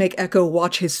No. not going to make Echo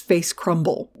watch his face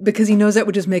crumble because he knows that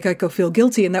would just make Echo feel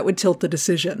guilty, and that would tilt the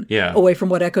decision Yeah. away from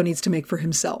what Echo needs to make for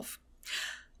himself.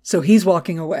 So he's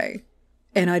walking away.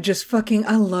 And I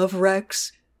love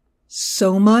Rex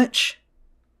so much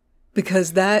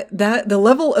because that the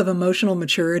level of emotional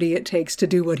maturity it takes to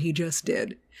do what he just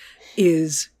did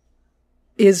is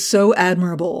so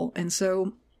admirable. And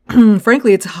so,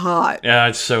 frankly, it's hot. Yeah,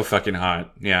 it's so fucking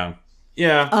hot. Yeah.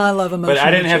 Yeah. I love emotional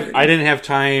But maturity. I didn't have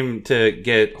time to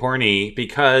get horny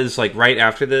because, like, right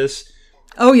after this,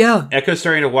 Oh, yeah. Echo's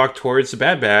starting to walk towards the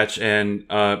Bad Batch, and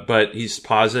but he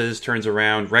pauses, turns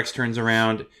around, Rex turns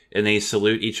around, and they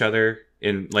salute each other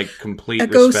in, like, complete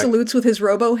Echo respect. salutes with his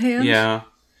robo hand. Yeah.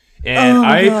 And Oh,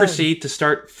 I God. proceed to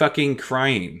start fucking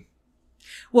crying.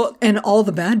 Well, and all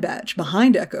the Bad Batch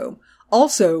behind Echo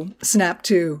also snap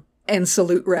to and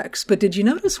salute Rex. But did you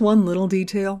notice one little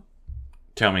detail?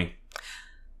 Tell me.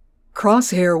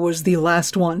 Crosshair was the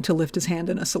last one to lift his hand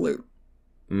in a salute.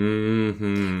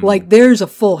 Mm-hmm. Like, there's a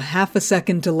full half a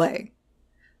second delay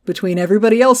between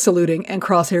everybody else saluting and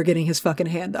Crosshair getting his fucking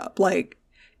hand up. Like,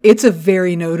 it's a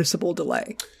very noticeable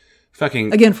delay.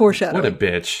 Fucking... Again, foreshadowing. What a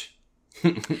bitch.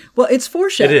 Well, it's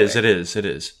foreshadowing. It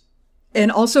is.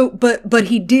 And also, but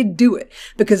he did do it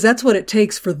because that's what it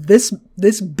takes for this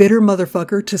bitter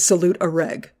motherfucker to salute a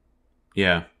reg.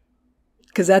 Yeah.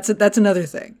 Because that's another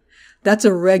thing. That's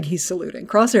a reg he's saluting.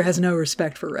 Crosshair has no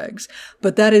respect for regs,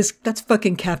 but that's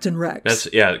fucking Captain Rex.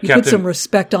 You put some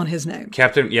respect on his name.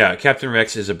 Captain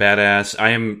Rex is a badass.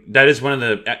 That is one of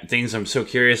the things I'm so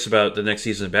curious about the next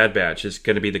season of Bad Batch is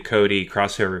going to be the Cody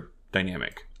Crosshair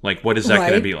dynamic. Like, what is that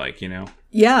going to be like, you know?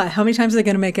 Yeah, how many times are they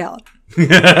going to make out? What?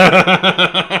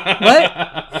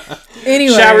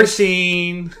 Anyway. Shower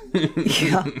scene.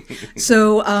 Yeah.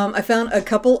 So I found a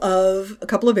couple of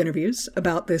interviews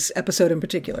about this episode in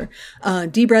particular.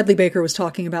 D. Bradley Baker was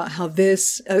talking about how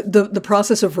this the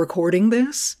process of recording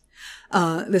this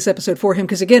episode for him,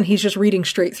 because again, he's just reading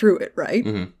straight through it, right?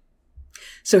 Mm-hmm.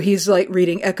 So he's like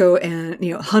reading Echo and,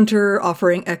 Hunter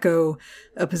offering Echo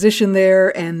a position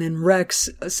there, and then Rex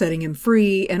setting him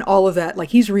free and all of that. Like,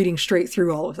 he's reading straight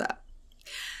through all of that.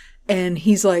 And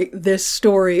he's like, this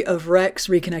story of Rex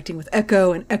reconnecting with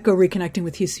Echo and Echo reconnecting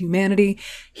with his humanity.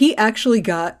 He actually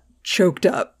got choked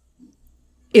up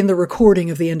in the recording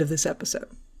of the end of this episode.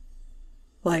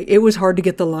 Like, it was hard to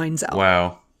get the lines out.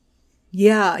 Wow.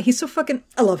 Yeah, he's so fucking...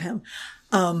 I love him.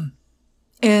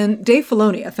 And Dave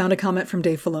Filoni, I found a comment from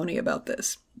Dave Filoni about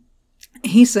this.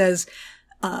 He says,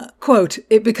 quote,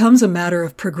 "It becomes a matter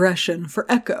of progression for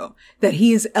Echo, that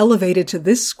he is elevated to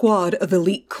this squad of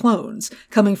elite clones,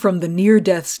 coming from the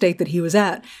near-death state that he was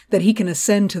at, that he can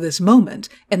ascend to this moment,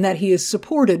 and that he is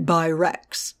supported by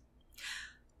Rex."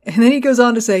 And then he goes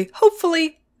on to say,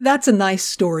 hopefully, that's a nice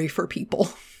story for people.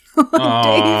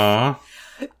 Dave,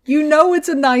 you know it's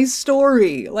a nice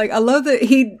story. Like, I love that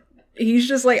he's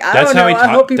just like, I don't know, I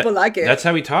hope people like it. That's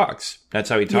how he talks.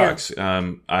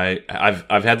 Yeah.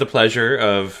 I've had the pleasure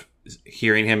of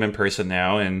hearing him in person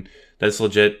now, and that's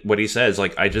legit what he says.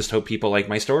 Like, I just hope people like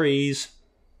my stories.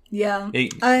 Yeah. He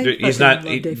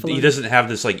doesn't have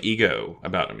this like ego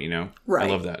about him, you know? Right. I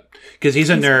love that. Because he's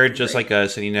a nerd just like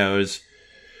us, and he knows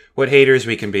what haters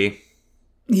we can be.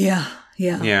 Yeah.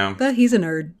 But he's a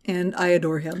nerd, and I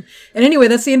adore him. And anyway,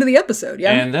 that's the end of the episode,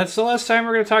 yeah? And that's the last time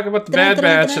we're going to talk about the Bad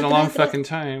Batch in a long fucking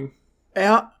time.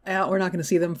 Yeah, we're not going to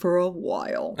see them for a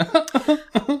while.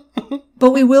 But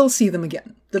we will see them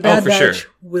again. The Bad Batch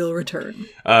will return.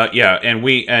 Yeah, and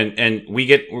we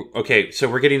get... Okay, so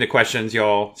we're getting the questions,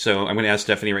 y'all. So I'm going to ask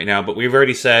Stephanie right now. But we've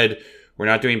already said we're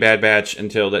not doing Bad Batch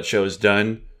until that show is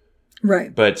done.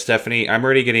 Right. But Stephanie, I'm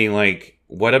already getting like,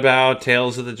 what about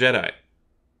Tales of the Jedi?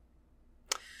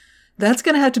 That's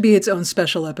going to have to be its own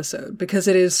special episode because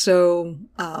it is so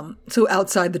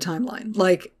outside the timeline.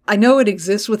 Like, I know it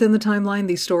exists within the timeline,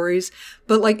 these stories,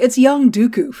 but like, it's young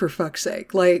Dooku, for fuck's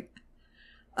sake. Like,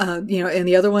 and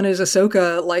the other one is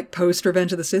Ahsoka, like, post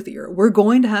Revenge of the Sith era. We're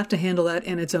going to have to handle that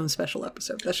in its own special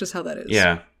episode. That's just how that is.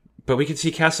 Yeah. But we could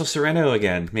see Castle Sereno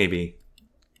again, maybe.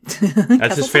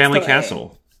 That's his family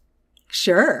castle.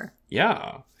 Sure.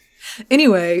 Yeah.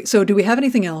 Anyway, so do we have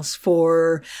anything else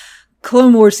for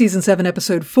Clone Wars Season 7,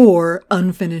 Episode 4,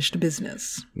 Unfinished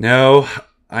Business? No,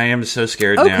 I am so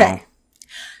scared now.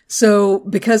 So,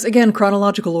 because, again,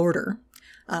 chronological order,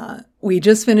 we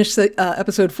just finished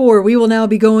Episode 4. We will now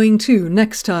be going to,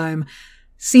 next time,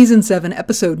 Season 7,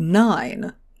 Episode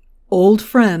 9, Old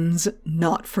Friends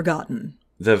Not Forgotten.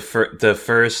 The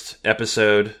first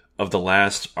episode of the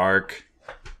last arc,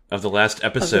 of the last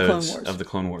episodes of the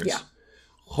Clone Wars. Yeah.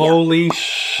 Holy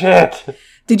shit!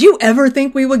 Did you ever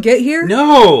think we would get here?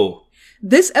 No!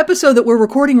 This episode that we're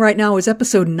recording right now is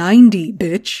episode 90,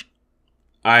 bitch.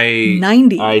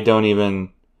 90. I don't even...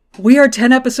 We are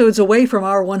 10 episodes away from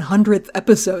our 100th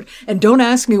episode. And don't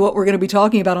ask me what we're going to be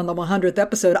talking about on the 100th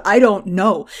episode. I don't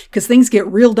know. Because things get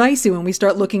real dicey when we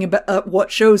start looking at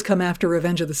what shows come after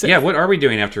Revenge of the Sith. Yeah, what are we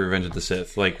doing after Revenge of the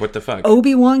Sith? Like, what the fuck?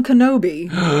 Obi-Wan Kenobi.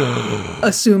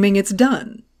 Assuming it's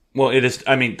done. Well, it is...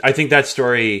 I mean, I think that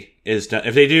story is done.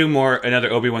 If they do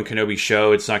another Obi-Wan Kenobi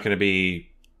show, it's not going to be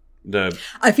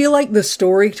I feel like the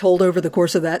story told over the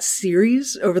course of that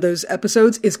series, over those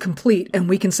episodes, is complete, and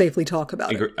we can safely talk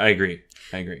about it. I agree.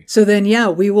 So then, yeah,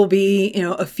 we will be,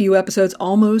 a few episodes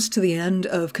almost to the end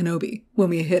of Kenobi when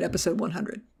we hit episode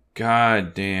 100.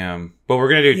 God damn. But we're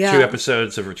going to do 2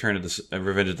 episodes of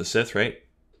Revenge of the Sith, right?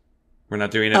 We're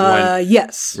not doing it one?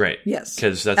 Yes. Right. Yes.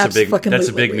 Because that's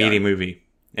a big meaty movie.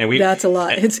 And that's a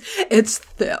lot. It's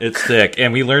thick. It's thick.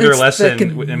 And we learned our lesson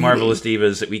in Marvelous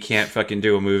Divas that we can't fucking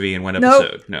do a movie in one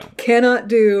episode. No. Cannot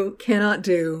do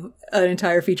an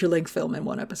entire feature-length film in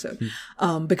one episode.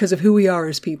 Because of who we are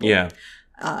as people. Yeah.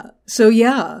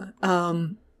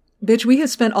 Bitch, we have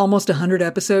spent almost 100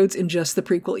 episodes in just the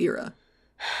prequel era.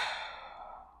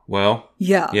 Well.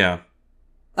 Yeah. Yeah.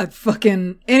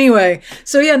 Anyway.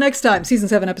 So yeah, next time, Season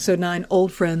 7, Episode 9,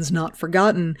 Old Friends Not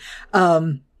Forgotten. Are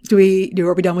we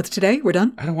done with today? We're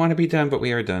done? I don't want to be done, but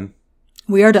we are done.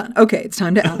 We are done. Okay, it's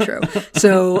time to outro.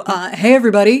 So, hey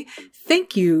everybody.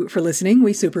 Thank you for listening.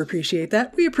 We super appreciate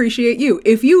that. We appreciate you.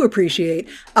 If you appreciate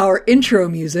our intro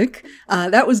music,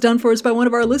 that was done for us by one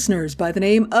of our listeners by the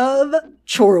name of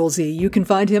Chorlsy. You can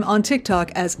find him on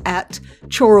TikTok as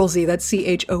 @Chorlsy. That's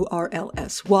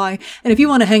CHORLSY. And if you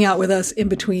want to hang out with us in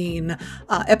between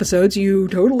episodes, you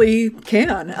totally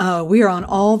can. We are on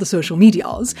all the social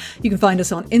medias. You can find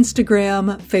us on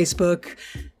Instagram, Facebook,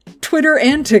 Twitter,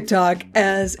 and TikTok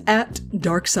as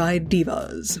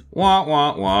 @DarksideDivas. Wah,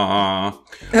 wah, wah.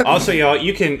 Also, y'all,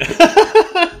 you can...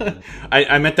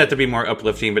 I meant that to be more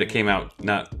uplifting, but it came out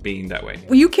not being that way.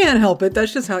 Well, you can't help it.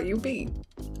 That's just how you be.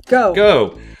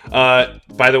 Go.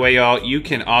 By the way, y'all, you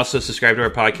can also subscribe to our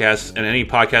podcast on any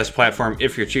podcast platform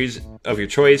if you choose of your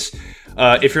choice.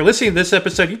 If you're listening to this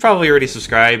episode, you probably already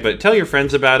subscribed, but tell your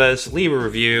friends about us. Leave a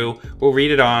review. We'll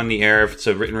read it on the air if it's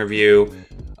a written review.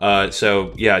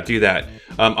 So yeah, do that.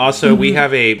 Also, we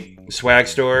have a swag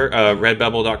store,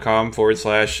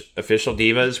 redbubble.com/official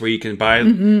divas, where you can buy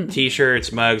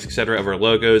t-shirts, mugs, etc. of our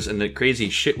logos and the crazy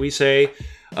shit we say.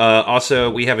 Also,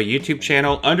 we have a YouTube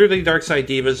channel under the Darkside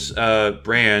Divas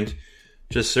brand.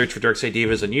 Just search for Darkside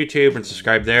Divas on YouTube and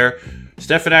subscribe there.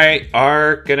 Steph and I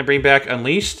are going to bring back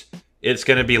Unleashed. It's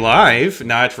going to be live,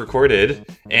 not recorded.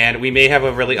 And we may have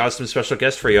a really awesome special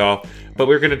guest for y'all. But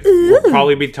we'll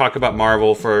probably be talking about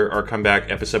Marvel for our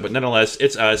comeback episode. But nonetheless,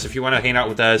 it's us. If you want to hang out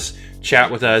with us, chat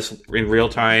with us in real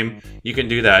time, you can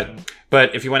do that.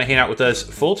 But if you want to hang out with us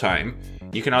full time,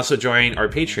 you can also join our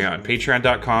Patreon.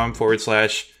 Patreon.com/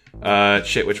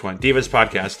 which one? Divas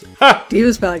Podcast. Ha!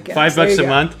 Divas Podcast. $5 a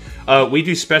month. We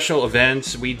do special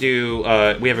events. We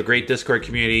have a great Discord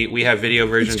community. We have video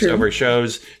versions of our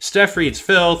shows. Steph reads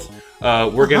filth.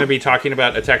 We're going to be talking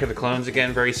about Attack of the Clones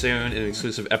again very soon in an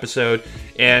exclusive episode.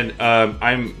 And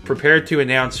I'm prepared to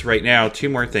announce right now 2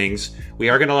 more things. We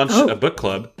are going to launch a book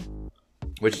club,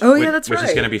 which is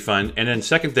going to be fun. And then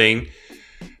second thing,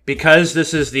 because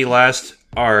this is the last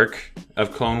arc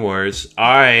of Clone Wars,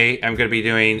 I am going to be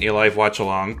doing a live watch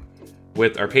along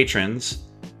with our patrons.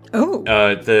 I'm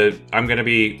going to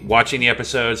be watching the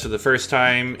episodes for the first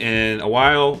time in a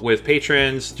while with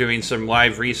patrons, doing some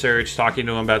live research, talking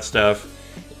to them about stuff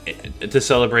to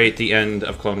celebrate the end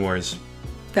of Clone Wars.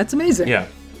 That's amazing. Yeah.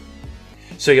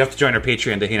 So you have to join our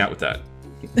Patreon to hang out with that.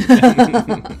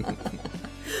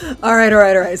 All right.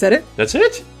 Is that it? That's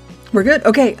it. We're good.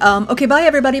 Okay. Bye,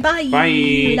 everybody. Bye.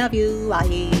 Bye. Love you.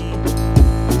 Bye.